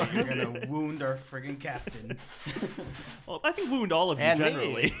outsmarted it, you're outsmarted gonna wound our friggin' captain. Well, I think wound all of you And me.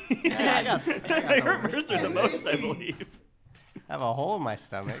 generally. Yeah, I got I hurt the Mercer the most, I believe. I have a hole in my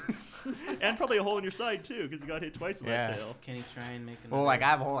stomach. And probably a hole in your side, too, because you got hit twice in that Yeah. tail. Can he try and make another? Well, like I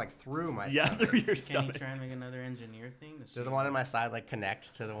have a hole like through my Yeah, stomach. through your Can he stomach. try and make another engineer thing? To see Does the one in my side like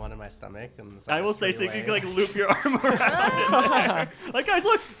connect to the one in my stomach? And it's, I like, will a say, so you can three-way? like loop your arm around in there. Like, guys,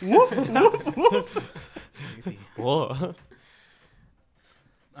 look. Whoop, whoop, whoop. It's creepy. Whoa. So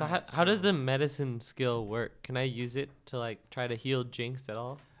Alright, how does the medicine skill work? Can I use it to like try to heal Jinx at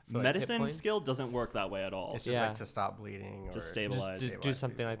all? For, like, hit Medicine points? skill doesn't work that way at all. It's just Yeah. like to stop bleeding or To stabilize. Just do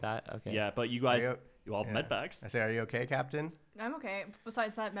something like that. Okay. Yeah, but you guys, Are you all have yeah. med packs. I say, are you okay, Captain? I'm okay.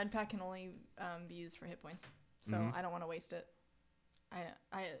 Besides that, med pack can only be used for hit points, so Mhm. I don't want to waste it.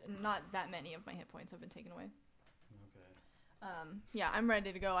 I not that many of my hit points have been taken away. Okay. Yeah, I'm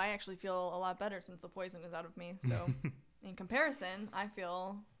ready to go. I actually feel a lot better since the poison is out of me. So, in comparison, I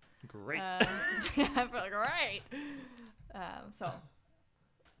feel Great. I feel great. So,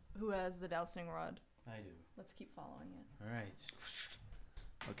 who has the dowsing rod? I do. Let's keep following it. All right.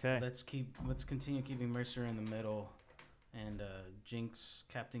 Okay. Let's continue keeping Mercer in the middle, and Jinx,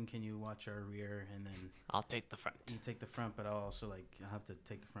 Captain, can you watch our rear, and then I'll take the front. you take the front, but I'll also I'll have to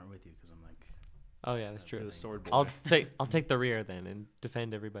take the front with you because I'm like. Oh yeah, that's You're true. the sword boy. I'll take the rear then and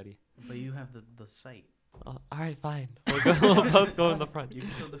defend everybody. But you have the sight. Oh, all right, fine. We'll both go in the front. You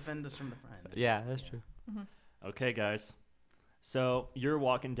can still defend us from the front. Yeah, that's true. Okay, guys. So you're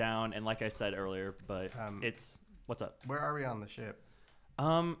walking down, and like I said earlier, but it's what's up? Where are we on the ship?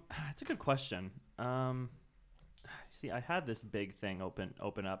 It's a good question. See, I had this big thing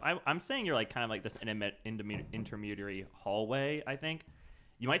open up. I'm saying you're like kind of like this intermediary hallway. I think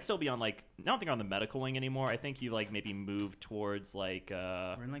you might still be on like I don't think you're on the medical wing anymore. I think you like maybe move towards like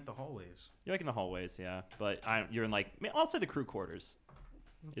We're in like the hallways. you're like in the hallways, yeah. But you're in like I'll say the crew quarters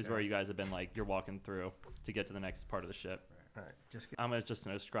is where you guys have been like you're walking through to get to the next part of the ship. All right, I'm just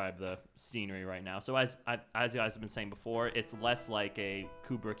gonna describe the scenery right now. So as you guys have been saying before, it's less like a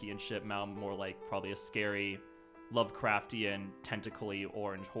Kubrickian ship, now more like probably a scary, Lovecraftian, tentacly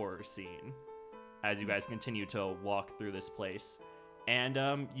orange horror scene. As you guys continue to walk through this place, and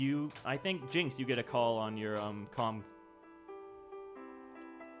I think Jinx, you get a call on your comm.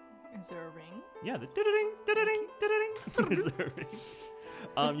 Is there a ring? Yeah, the ding ding ding. Is there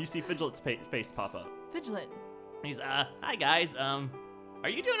a ring? You see Fidget's face pop up. Fidget. He's hi guys. Are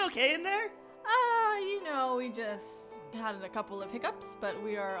you doing okay in there? We just had a couple of hiccups, but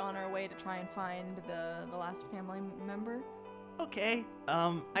we are on our way to try and find the last family member. Okay.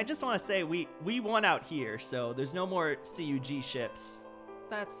 I just want to say we won out here, so there's no more CUG ships.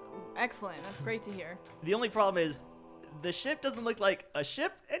 That's excellent. That's great to hear. The only problem is the ship doesn't look like a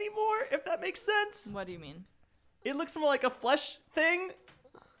ship anymore, if that makes sense. What do you mean? It looks more like a flesh thing.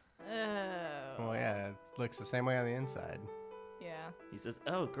 Oh. well, yeah, it looks the same way on the inside. Yeah. He says,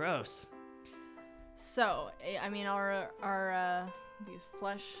 "Oh, gross." So, I mean, are these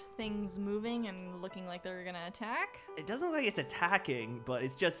flesh things moving and looking like they're gonna attack? It doesn't look like it's attacking, but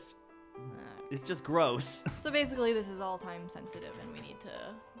it's just gross. So basically, this is all time sensitive, and we need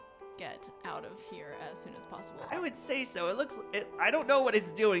to get out of here as soon as possible. I would say so. I don't know what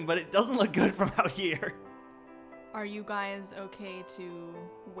it's doing, but it doesn't look good from out here. Are you guys okay to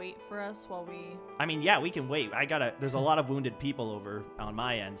wait for us while we... I mean, yeah, we can wait. There's a lot of wounded people over on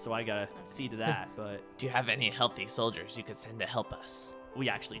my end, so I gotta see to that, but Do you have any healthy soldiers you could send to help us? we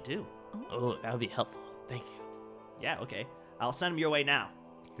actually do. Oh, that would be helpful. Thank you. Yeah, okay. I'll send them your way now.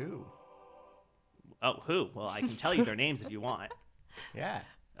 Who? Oh, who? Well, I can tell you their names if you want. Yeah.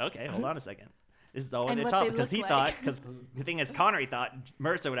 Okay, hold on a second. This is all And in the what top they because look he thought, like. because the thing is, Connery thought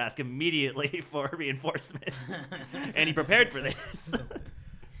Mercer would ask immediately for reinforcements, and he prepared for this.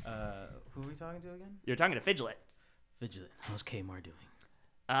 Who are we talking to again? You're talking to Fidget. Fidget. How's Kmart doing?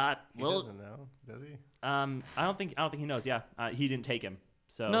 He Well, doesn't know, does he? I don't think he knows. Yeah, he didn't take him.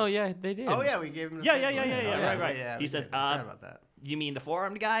 So No, yeah, they did. Oh yeah, we gave him. The Yeah, first yeah, one. yeah, Oh, right. Yeah, He we says, did. Sorry about that. You mean the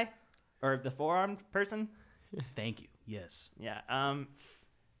four-armed guy, or the four-armed person? Thank you. Yes. Yeah.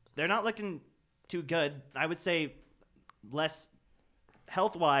 They're not looking too good. I would say less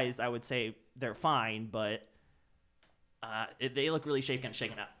health-wise. I would say they're fine, but they look really shaken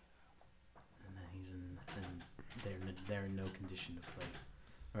up. And then they're in no condition to fight.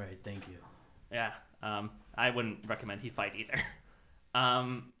 All right, thank you. Yeah, I wouldn't recommend he fight either.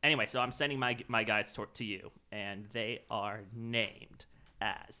 Anyway, so I'm sending my guys to you, and they are named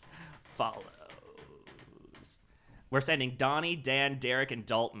as follows. We're sending Donnie, Dan, Derek, and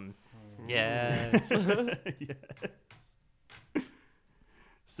Dalton. Yes. Yes.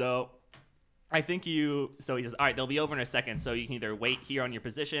 So I think so he says, all right, they'll be over in a second, so you can either wait here on your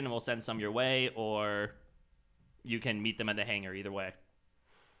position and we'll send some your way, or you can meet them at the hangar, either way.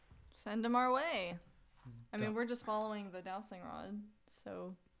 Send them our way. I mean, we're just following the dowsing rod,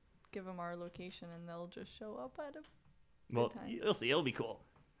 so give them our location and they'll just show up at a Well, time. you'll see. It'll be cool.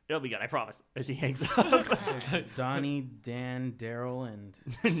 It'll be good, I promise. As he hangs up. Donnie, Dan, Daryl, and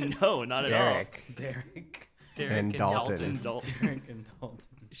No, not at all. Derek. Derek. Derek And Dalton. And Dalton. Derek and Dalton.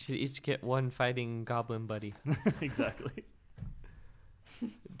 Should each get one fighting goblin buddy. Exactly.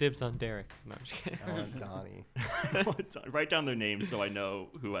 Dibs on Derek. No, I'm just kidding. I want Donnie. Write down their names so I know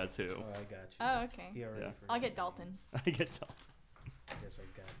who has who. Oh, I got you. Oh, okay. He already Yeah. I'll forgot. get Dalton. I get Dalton. I guess I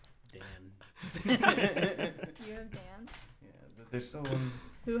got Dan. You have Dan. Yeah, but there's still one.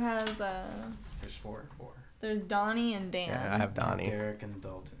 Who has There's four. There's Donnie and Dan. Yeah, I have Donnie. Derek and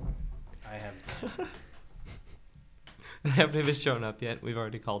Dalton. I have. They haven't even shown up yet. We've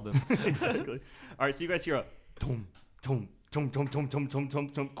already called them. Exactly. All right, so you guys hear a tom, tom, tom, tom, tom, tom, tom, tom,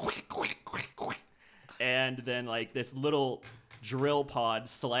 tom, and then like this little drill pod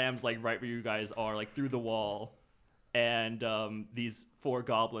slams like right where you guys are, like through the wall, and these 4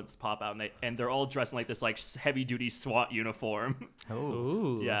 goblins pop out, and they're all dressed in like this like heavy duty SWAT uniform. Oh.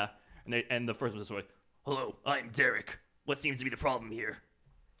 Ooh. Yeah, and the first one's this way. Hello, I'm Derek. What seems to be the problem here?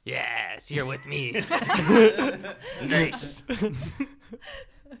 Yes, you're with me. Nice.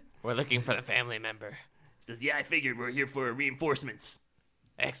 We're looking for the family member. Says, yeah, I figured we're here for reinforcements.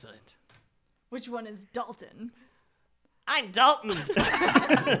 Excellent. Which one is Dalton? I'm Dalton.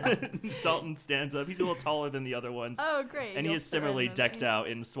 Dalton stands up. He's a little taller than the other ones. Oh, great. And he You'll is fit right similarly in with decked me. out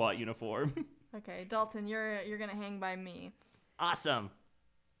in SWAT uniform. Okay, Dalton, you're gonna hang by me. Awesome.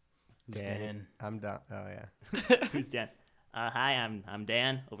 Dan. I'm done. Oh, yeah. Who's Dan? Hi, I'm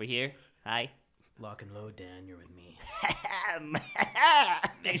Dan over here. Hi. Lock and load, Dan. You're with me.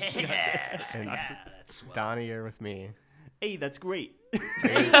 And That's swell. Donnie, you're with me. Hey, that's great.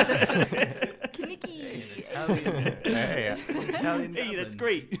 Kinnicky. Italian. Hey. Italian. Hey, that's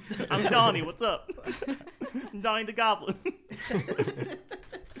goblin. great. I'm Donnie. What's up? I'm Donnie the Goblin.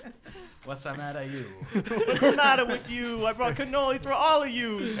 What's the matter, you? What's the matter with you? I brought cannolis for all of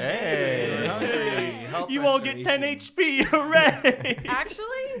you. Hey. Hungry. Health You all get 10 restoration. HP. Hooray.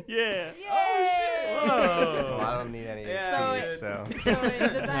 Actually? Yeah. Yay! Oh, I don't need any Yeah, So speed, it- so. So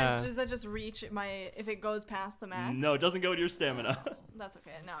does that Yeah. does that just reach if it goes past the max? No, it doesn't go to your stamina. Oh, that's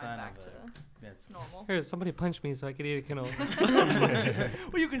okay. Now Son I'm back of to a- That's normal. Here, somebody punch me so I can eat a cannoli.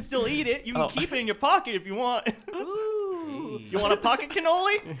 Well, you can still eat it. You can Oh. keep it in your pocket if you want. Ooh. You want a pocket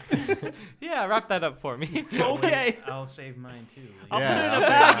cannoli? Yeah, wrap that up for me. Okay. I'll save mine too. I'll Yeah, put it in a I'll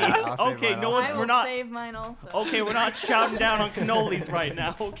save baggie. mine. I'll save Okay, mine no also. one- I we're will not- save mine also. Okay, we're not shouting down on cannolis right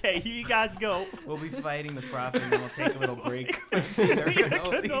now. Okay, here you guys go. We'll be fighting the prophet, and then we'll take a little break. Eat a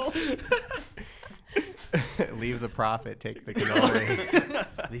cannoli. Leave the prophet, take the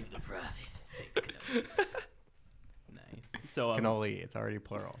cannoli. Leave the prophet. Take the cannolis. Nice. So, Cannoli, it's already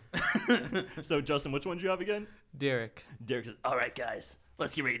plural. so Justin, which one do you have again? Derek. Derek says, "All right, guys,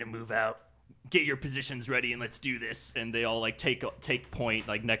 let's get ready to move out. Get your positions ready and let's do this." And they all like take point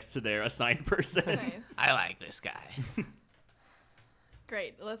like next to their assigned person. Nice. I like this guy.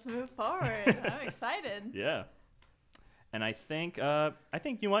 Great. Let's move forward. I'm excited. Yeah. And I think you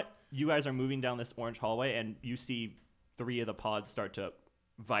know what? You guys are moving down this orange hallway, and you see 3 of the pods start to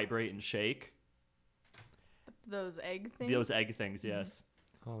vibrate and shake. Those egg things. Those egg things, yes.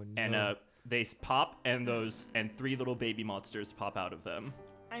 Oh, no. And they pop, and 3 little baby monsters pop out of them.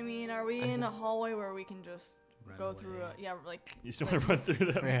 I mean, are we in a hallway where we can just Run go away. through like You just want to run through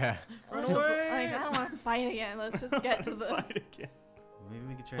them. Yeah. run away? Like, I don't want to fight again. Let's just get to the. Fight again. Maybe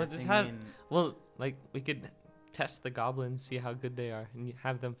we could try Well, to just think have- in- Well, like, we could test the goblins, see how good they are, and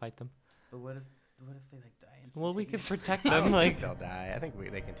have them fight them. But what if they like die? Well, we could instantaneously? protect I them. don't Like, think they'll die. I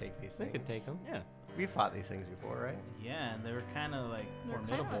think they can take these they things. could take them. Yeah. We fought these things before, right? Yeah, and they were kind of like They're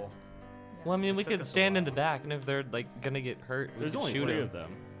kinda- formidable. Well, I mean, It we took could us a stand in the while. back, and if they're like gonna get hurt, we There's could only shoot 3 them. of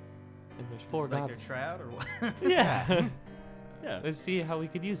them. And there's 4 It's like their goblins. tryout or what? Yeah. Yeah. Let's see how we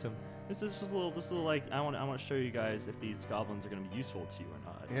could use them. This is just a little like I want to show you guys if these goblins are going to be useful to you or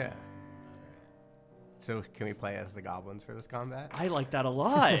not. Yeah. So can we play as the goblins for this combat? I like that a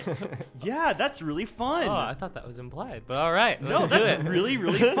lot. Yeah, that's really fun. Oh, I thought that was implied, but all right. No, let's do that's it. really,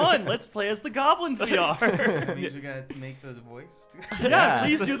 really fun. Let's play as the goblins we are. That means we gotta make the voice. Yeah, Yeah.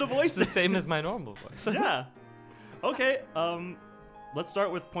 please do the It's voices. the same as my normal voice. Yeah. Okay, let's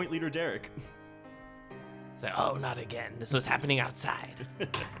start with point leader Derek. It's like, oh, not again. This was happening outside.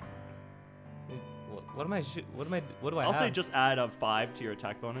 What am I? What do I I'll have? say just add a 5 to your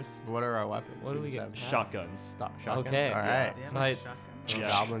attack bonus. What are our weapons? What do we just get? have Shotguns. shotguns. Okay. All right. Damn, My- shotgun. Yeah.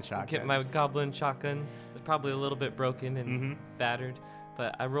 Goblin shotguns. Get my goblin shotgun. It's probably a little bit broken and Mhm. battered,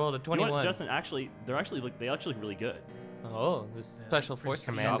 but I rolled a You know 21. what, Justin? Actually, they actually look really good. Oh, this Yeah, special for forces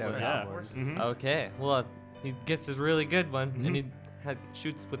commando goblin. Yeah. goblins. Mhm. Okay, well, he gets his really good one, Mhm. and he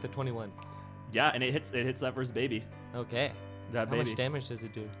shoots with the 21. Yeah, and it hits that first baby. Okay. That How baby. much damage does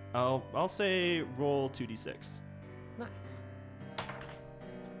it do? I'll say roll 2d6. Nice.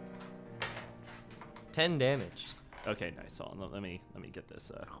 10 damage. Okay, nice. Hold on, let me get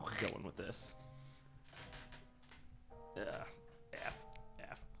this going with this.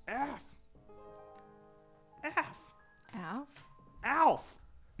 F. Alf? Alf.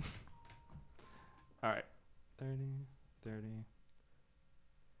 All right. 30.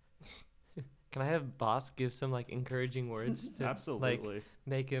 Can I have boss give some like encouraging words to Absolutely. like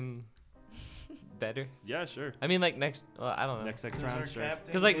make him better? Yeah, sure. I mean, like next. Well, I don't know. Next Does our round, sure.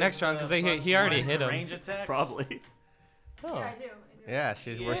 captain 'Cause, like, give, next round, 'cause they- plus he already 1 hit to 'em. range attacks? Probably. Oh. I do. Yeah,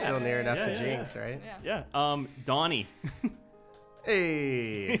 we're still near enough Yeah, to yeah, jinx, right? Yeah. Yeah. Donnie.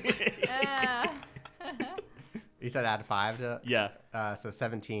 Hey. Yeah. You said add 5 to. Yeah. So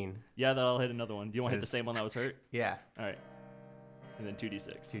 17. Yeah, that'll hit another one. Do you want to hit the Is- same one that was hurt? Yeah. All right. And then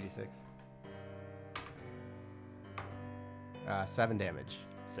 2d6. 2d6. 7 damage.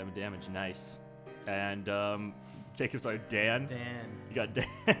 7 damage. Nice. And Jacob, sorry, Dan. Dan. You got Dan.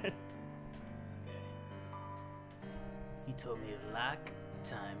 Okay. He told me lock,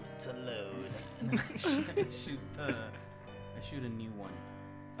 time to load. And then I shoot a new one.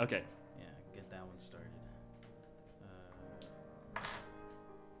 Okay. Yeah, get that one started.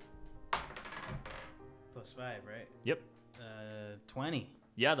 Plus 5, right? Yep. 20.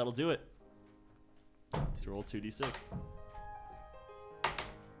 Yeah, that'll do it. Let's roll 2d6.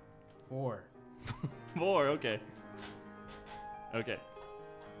 4. 4. Okay. Okay.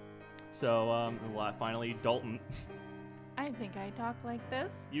 So finally, Dalton. I think I talk like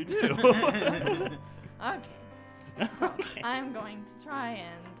this. You do. Okay. So I'm going to try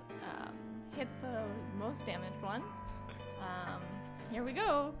and hit the most damaged one. Here we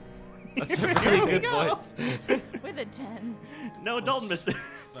go. That's a really we good go. voice. With a 10. No, Dalton misses.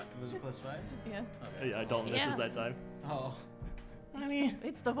 Was it plus 5? Yeah. Okay. Yeah, Dalton misses Yeah. that time. Oh. I mean,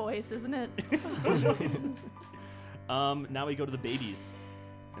 It's the voice, isn't it? now we go to the babies,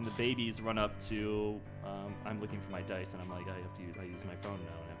 and the babies run up to. I'm looking for my dice, and I'm like, I use my phone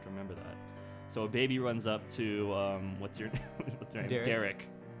now, and I have to remember that. So a baby runs up to what's your name? Derek. Derek,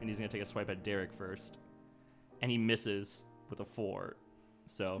 and he's gonna take a swipe at Derek first, and he misses with a 4.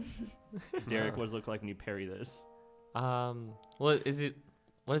 So, Derek, what does it look like when you parry this? What is it?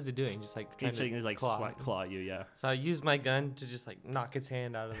 What is it doing? Just like trying He's to taking his like claw. claw you, yeah. So I use my gun to just like knock its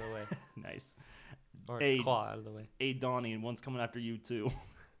hand out of the way, Nice. or Hey. claw out of the way. Hey, Donnie, and one's coming after you too.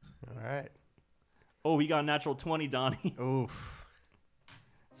 All right. Oh, he got a natural 20, Donnie. Oof.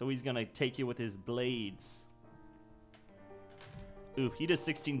 So he's gonna take you with his blades. Oof, he does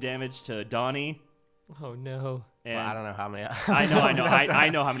 16 damage to Donnie. Oh no! And Well, I don't know how many. I know. I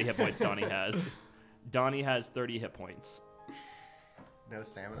know how many hit points Donnie has. Donnie has 30 hit points. No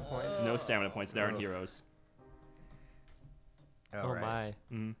stamina points. No stamina points. They aren't Oof. heroes. Oh right.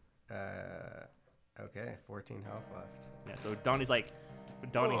 my! Mhm. Okay, 14 health left. Yeah. So Donnie's like,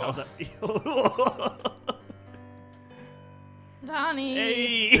 Donnie, how's that feel? Donnie.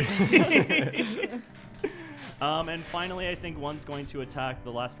 Hey. And finally, I think one's going to attack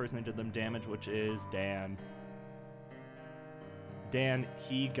the last person that did them damage, which is Dan. Dan,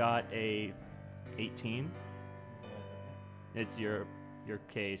 he got a 18. It's your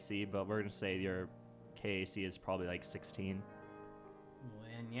KAC, but we're gonna say your KAC is probably like 16. Well,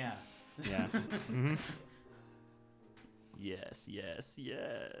 and yeah. Yeah. hmm Yes.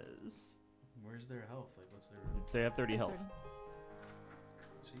 Where's their health? Like, what's their? They have 30 health.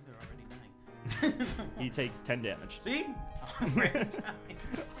 See, they're already dying. He takes 10 damage. See? Already dying.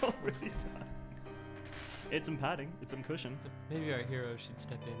 Already done. It's some padding. It's some cushion. Maybe our hero should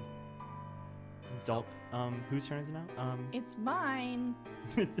step in. Dalt. Whose turn is it now? It's mine.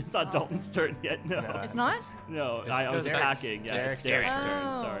 It's not Dalton's turn yet. No. No. It's not? No, It's I was Derek's. attacking. Yeah, it's Derek's Derek's turn. turn.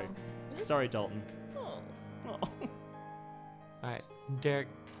 Oh. Sorry. Sorry, Dalton. Oh. Oh. All right, Derek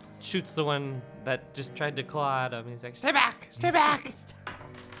shoots the one that just tried to claw at him. He's like, "Stay back! Stay back!"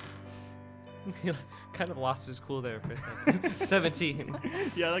 He kind of lost his cool there for a second. 17.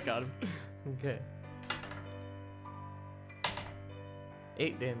 Yeah, that got him. Okay.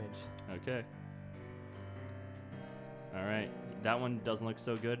 8 damage. Okay. All right. That one doesn't look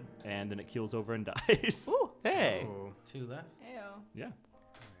so good, and then it keels over and dies. Ooh. Hey. Ooh. 2 left. Ayo. Yeah.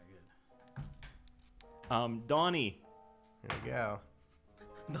 Very good. Donnie, Here we go.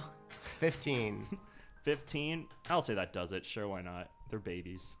 15. 15. I'll say that does it. Sure, why not? They're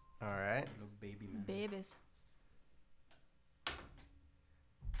babies. All right. Little baby man. Babies.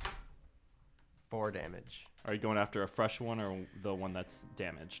 4 damage. Are you going after a fresh one or the one that's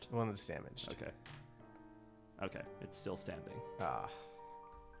damaged? One that's damaged. Okay. Okay, it's still standing. Ah.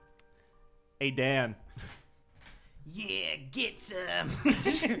 Hey, Dan. Yeah, get some.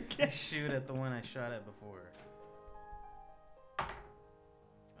 I shoot at the one I shot at before.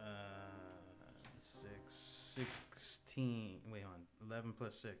 16. Wait, on 11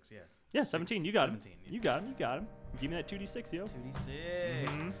 plus 6. Yeah. Yeah, 17. You got him. 17, yeah. You got him. You got him. Give me that 2d6, yo. 2d6.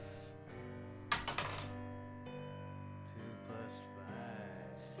 Mhm. 2 plus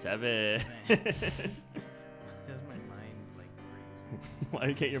 5. 7. Does my mind like freeze?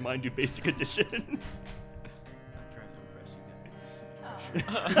 Why can't your mind do basic addition? I'm trying to impress you guys. So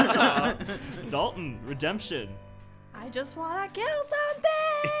much pressure. Dalton, redemption. I just want to kill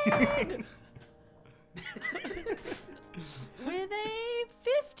something! With a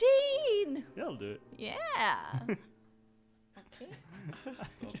 15! Yeah, I'll do it. Yeah. Okay.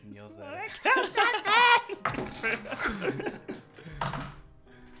 Dalton yells that.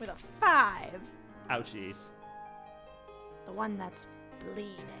 With a 5. Ouchies. The one that's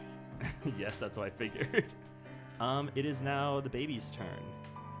bleeding. Yes, that's what I figured. It is now the baby's turn.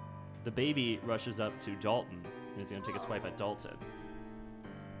 The baby rushes up to Dalton and is going to take a swipe at Dalton.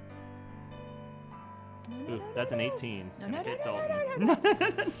 Ooh, that's an 18. It's going to hit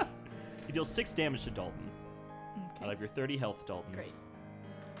Dalton. He deals 6 damage to Dalton. Okay. Out of your 30 health, Dalton. Great.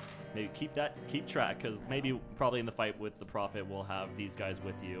 Maybe keep track, because probably in the fight with the Prophet, we'll have these guys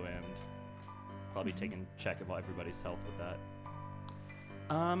with you and probably taking check of everybody's health with that.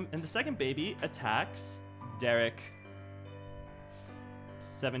 And the second baby attacks Derek.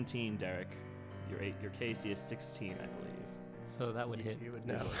 17, Derek. Your KC is 16, I believe. So that would hit. You would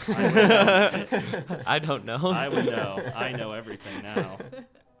know. I don't know. I would know. I know everything now.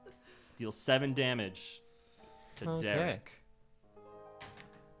 Deals 7 damage to Okay. Derek.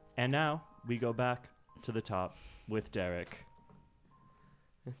 And now we go back to the top with Derek.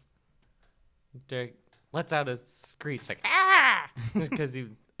 Derek lets out a screech like ah because he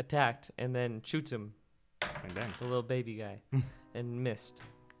attacked and then shoots him, Bang bang. the little baby guy, and missed.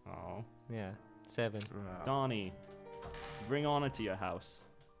 Oh, Yeah, 7. Donnie, bring on it to your house.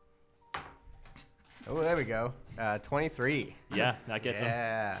 Oh, there we go. 23. Yeah, that gets him.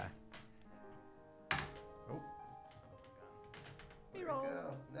 Yeah. Reroll.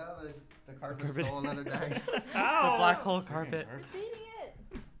 Now the carpet stole another dice. The black hole carpet. It's eating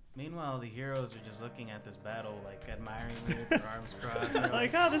it. Meanwhile, the heroes are just looking at this battle, like admiringly with their arms crossed. They're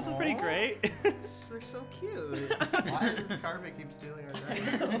Like, oh, this is pretty "Aw, great. They're so cute. Why does this carpet keep stealing our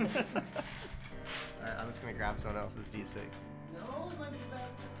dice? Alright, I'm just gonna grab someone else's D6. No, my bad.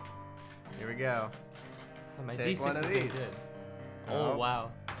 Here we go. Oh, my Take D6 one of is really these. good. Oh,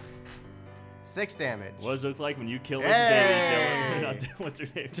 wow. 6 damage. What does it look like when you kill this Hey! baby? Dylan. What's her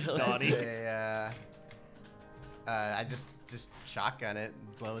name? Dylan. Donnie. I just shotgun it,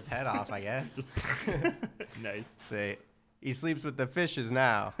 blow its head off, I guess. Just nice. Say, he sleeps with the fishes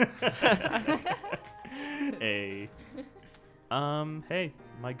now. Hey. Hey,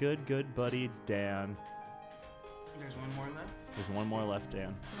 my good buddy Dan. There's one more left. There's one more left,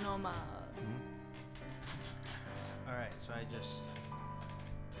 Dan. No mas. All right, so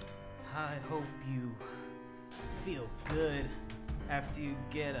I hope you feel good after you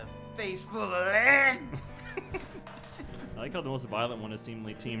get a face full of lead. I like how the most violent one has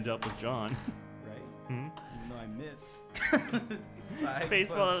seemingly teamed up with John. Right? Hmm? Even though I miss. Face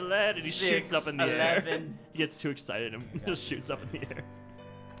full of lead, and he shoots up in the air. 11. He gets too excited and just shoots up in the air.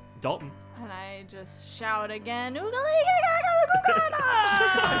 Dalton. And I just shout again,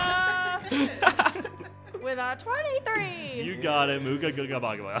 with a 23. You got it. Mooga Googa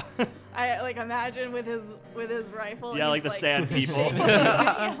Baga Baga. I like imagine with his rifle. Yeah, and like he's, the sand people. shaking it.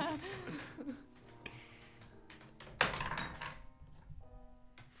 Yeah.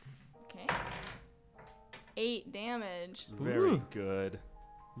 Okay. 8 damage. Very Ooh. good.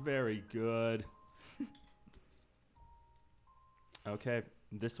 Very good. Okay,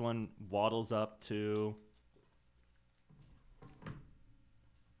 this one waddles up to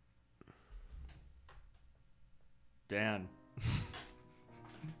Dan.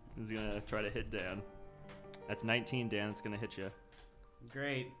 He's going to try to hit Dan. That's 19, Dan. It's going to hit you.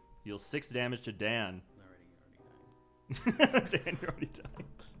 Great. Deal 6 damage to Dan. Already Dan, you're already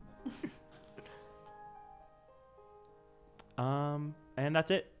dying. And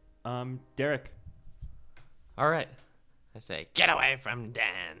that's it. Derek. All right. I say, get away from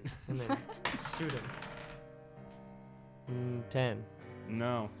Dan. And then shoot him. 10.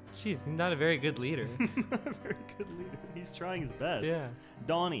 No. Jeez, he's not a very good leader. Not a very good leader. He's trying his best. Yeah.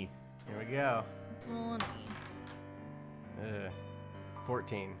 Donnie. Here we go. 20.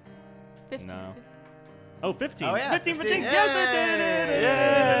 14. 15. No. Oh, 15. Oh, yeah, 15 for 15. Jinx. Yes, I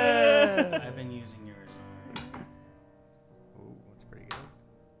did it. I've been using yours already. Ooh, that's pretty good.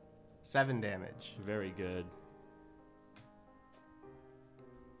 7 damage. Very good.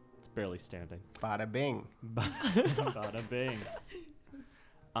 It's barely standing. Bada bing. Bada bing.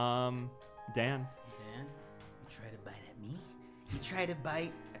 Dan. Dan, you try to bite at me? You try to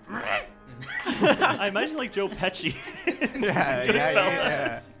bite. I imagine like Joe Pesci.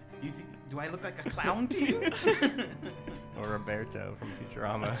 Yeah. Do I look like a clown to you? Or Roberto from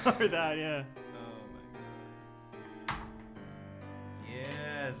Futurama. Or that, yeah. Oh my god.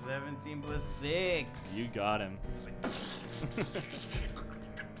 Yeah, 17 plus 6. You got him.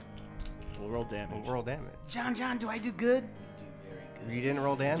 We'll roll damage. Roll damage. John, do I do good? You do very good. You didn't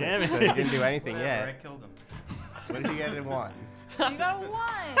roll damage, Damn it. so you didn't do anything Whatever, I yet. killed him. What did you get at 1? You got a 1.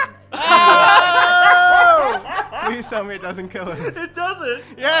 Please tell me it doesn't kill him. It doesn't.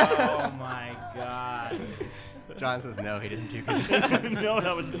 Yeah. Oh my god. John says no, he didn't do good. No,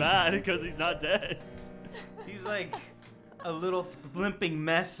 that was bad because he's not dead. He's like a little limping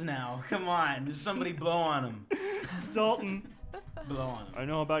mess now. Come on, just somebody blow on him. Dalton, Blow on him. I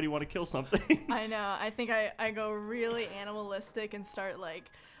know about you want to kill something. I know. I think I go really animalistic and start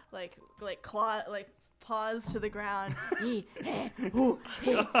paws to the ground.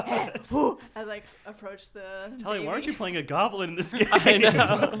 As I approach the Tally, baby. why aren't you playing a goblin in this game? I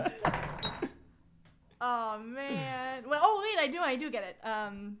know. Oh man. Well, oh wait, I do get it.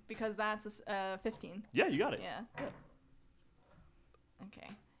 Because that's a 15. Yeah, you got it. Yeah. Okay.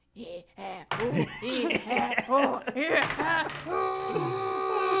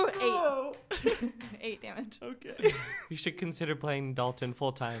 8 damage. Okay. You should consider playing Dalton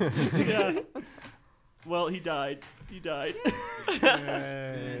full time. Yeah. Well, he died. What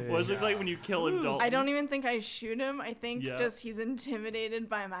does it look like when you kill him, Dalton? I don't even think I shoot him. I think Yeah. just he's intimidated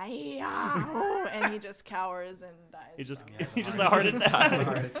by my and he just cowers and dies. He just Yeah, he just a heart attack.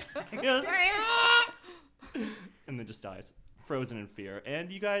 Heart attack. He goes, and then just dies, frozen in fear.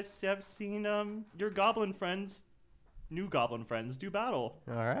 And you guys have seen your new goblin friends do battle.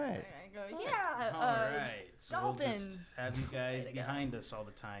 All right. I go, yeah. All right. So we'll Dalton. just have you guys behind us all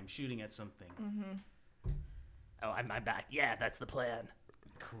the time, shooting at something. Oh, I'm back. Yeah, that's the plan.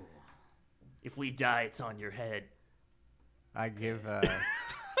 Cool. If we die, it's on your head. I give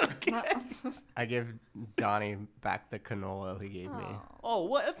Donnie back the canola he gave me. Oh,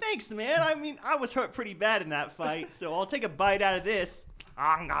 what? Thanks, man. I mean, I was hurt pretty bad in that fight, so I'll take a bite out of this.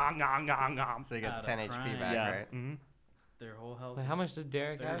 Nom, nom, nom, nom, nom. So he gets Out of 10 HP crime. back, Yeah. right? Mm-hmm. Their whole health. Wait, how is much did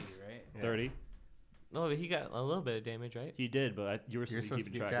Derek 30, have? right? Yeah. 30. No, but he got a little bit of damage, right? He did, but you were You're supposed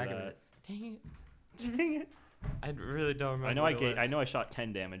to keep track of that. Dang it. Dang it. I really don't remember. I know what it was. I know I shot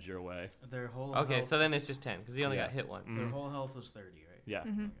 10 damage your way. Their whole Okay, health, so then it's just 10 because he only Yeah. got hit once. their whole health was 30, right? Yeah.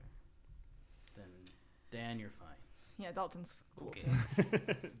 Mm-hmm. Then Dan, you're fine. Yeah, Dalton's cool Okay.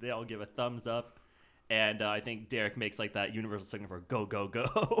 too. They all give a thumbs up, and I think Derek makes like that universal signal for go, go,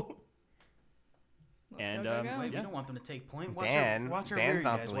 go. Let's And, go, go, go. Wait, Yeah. we don't want them to take point. Watch Dan- our Dan's rear,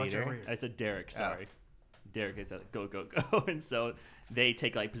 not guys. the Watch our leader. rear. I said Derek, sorry. Derek is at go, go, go. And so they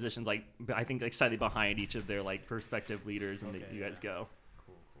take like positions like, I think like slightly behind each of their like prospective leaders, and Okay, you guys go.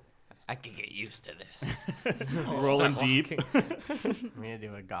 Cool. I can get used to this. Rolling deep. I'm going to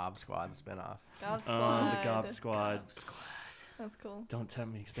do a Gob Squad spinoff. Gob Squad. The Gob Squad. That's cool. Don't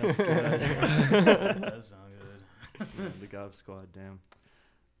tempt me, because that's good. That does sound good. Yeah, the Gob Squad, damn.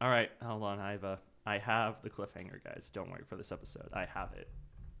 All right, hold on. I have the cliffhanger, guys. Don't worry for this episode. I have it,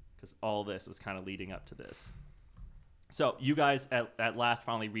 because all this was kind of leading up to this. So you guys at last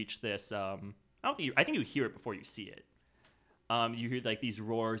finally reached this. I think you hear it before you see it. You hear like these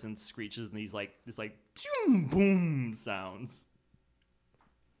roars and screeches and these like boom, boom sounds.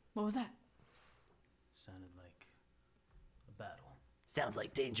 What was that? Sounded like a battle. Sounds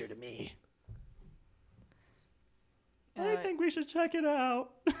like danger to me. Uh, I think we should check it out.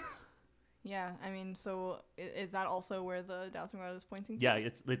 Yeah, I mean, so is that also where the dowsing rod is pointing to? Yeah,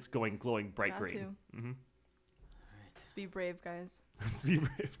 it's glowing bright Got green. to. Mm-hmm. Let's be brave, guys. Let's be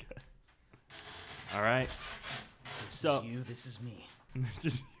brave, guys. All right. So you, this is me.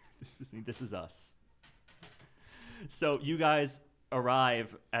 this is us. So you guys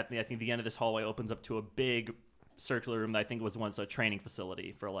arrive at the, I think the end of this hallway opens up to a big circular room that I think was once a training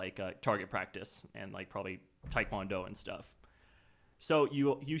facility for like target practice and like probably taekwondo and stuff. So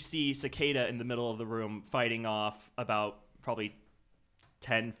you see Cicada in the middle of the room fighting off about probably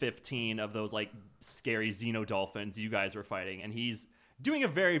 10, 15 of those like scary xenodolphins you guys were fighting, and he's doing a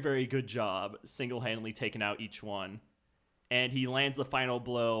very, very good job single-handedly taking out each one. And he lands the final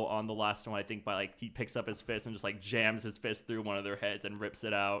blow on the last one, I think, by like he picks up his fist and just like jams his fist through one of their heads and rips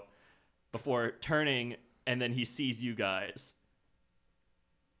it out before turning, and then he sees you guys.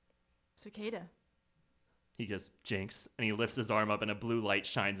 Cicada. He goes, Jinx, and he lifts his arm up and a blue light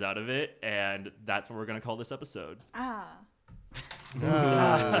shines out of it, and that's what we're going to call this episode. I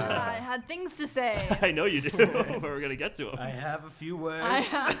had things to say. I know you do, but we're going to get to them. I have a few words. All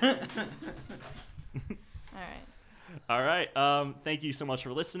right. All right. Thank you so much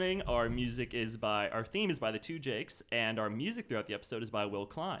for listening. Our theme is by the Two Jakes, and our music throughout the episode is by Will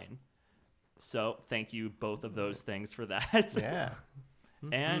Klein. So thank you both of those things for that. Yeah.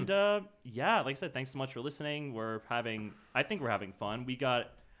 And like I said, thanks so much for listening. I think we're having fun.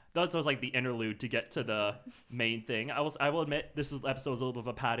 That was like the interlude to get to the main thing. I will admit this episode was a little bit of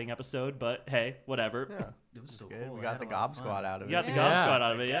a padding episode, but hey, whatever. Yeah. It was so Good. cool. We I got had the a lot of Gob fun. Squad out of You it. got the Gob Squad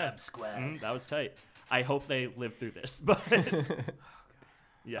out of it, yeah. Gob Squad. That was tight. I hope they live through this, but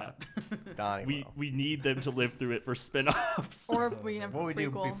yeah, Donnie will. we need them to live through it for spin-offs. Or we can have What a we do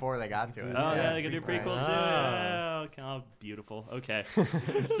prequel. before they got to it. Oh yeah, they can do a prequel, prequel right? too. Yeah, okay. Oh, beautiful. Okay,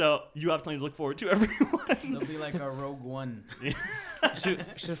 so you have something to look forward to, everyone. They'll be like our Rogue One. Yes.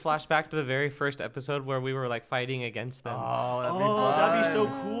 should flash back to the very first episode where we were like fighting against them. Oh, that'd be Oh, fun. that'd be so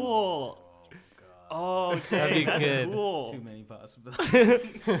cool. Oh, That'd dang, be that's good. cool. Too many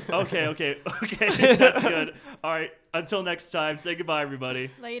possibilities. Okay, that's good. All right, until next time, say goodbye, everybody.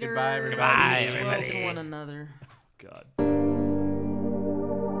 Later. Goodbye, everybody. Bye, Well to one another. God.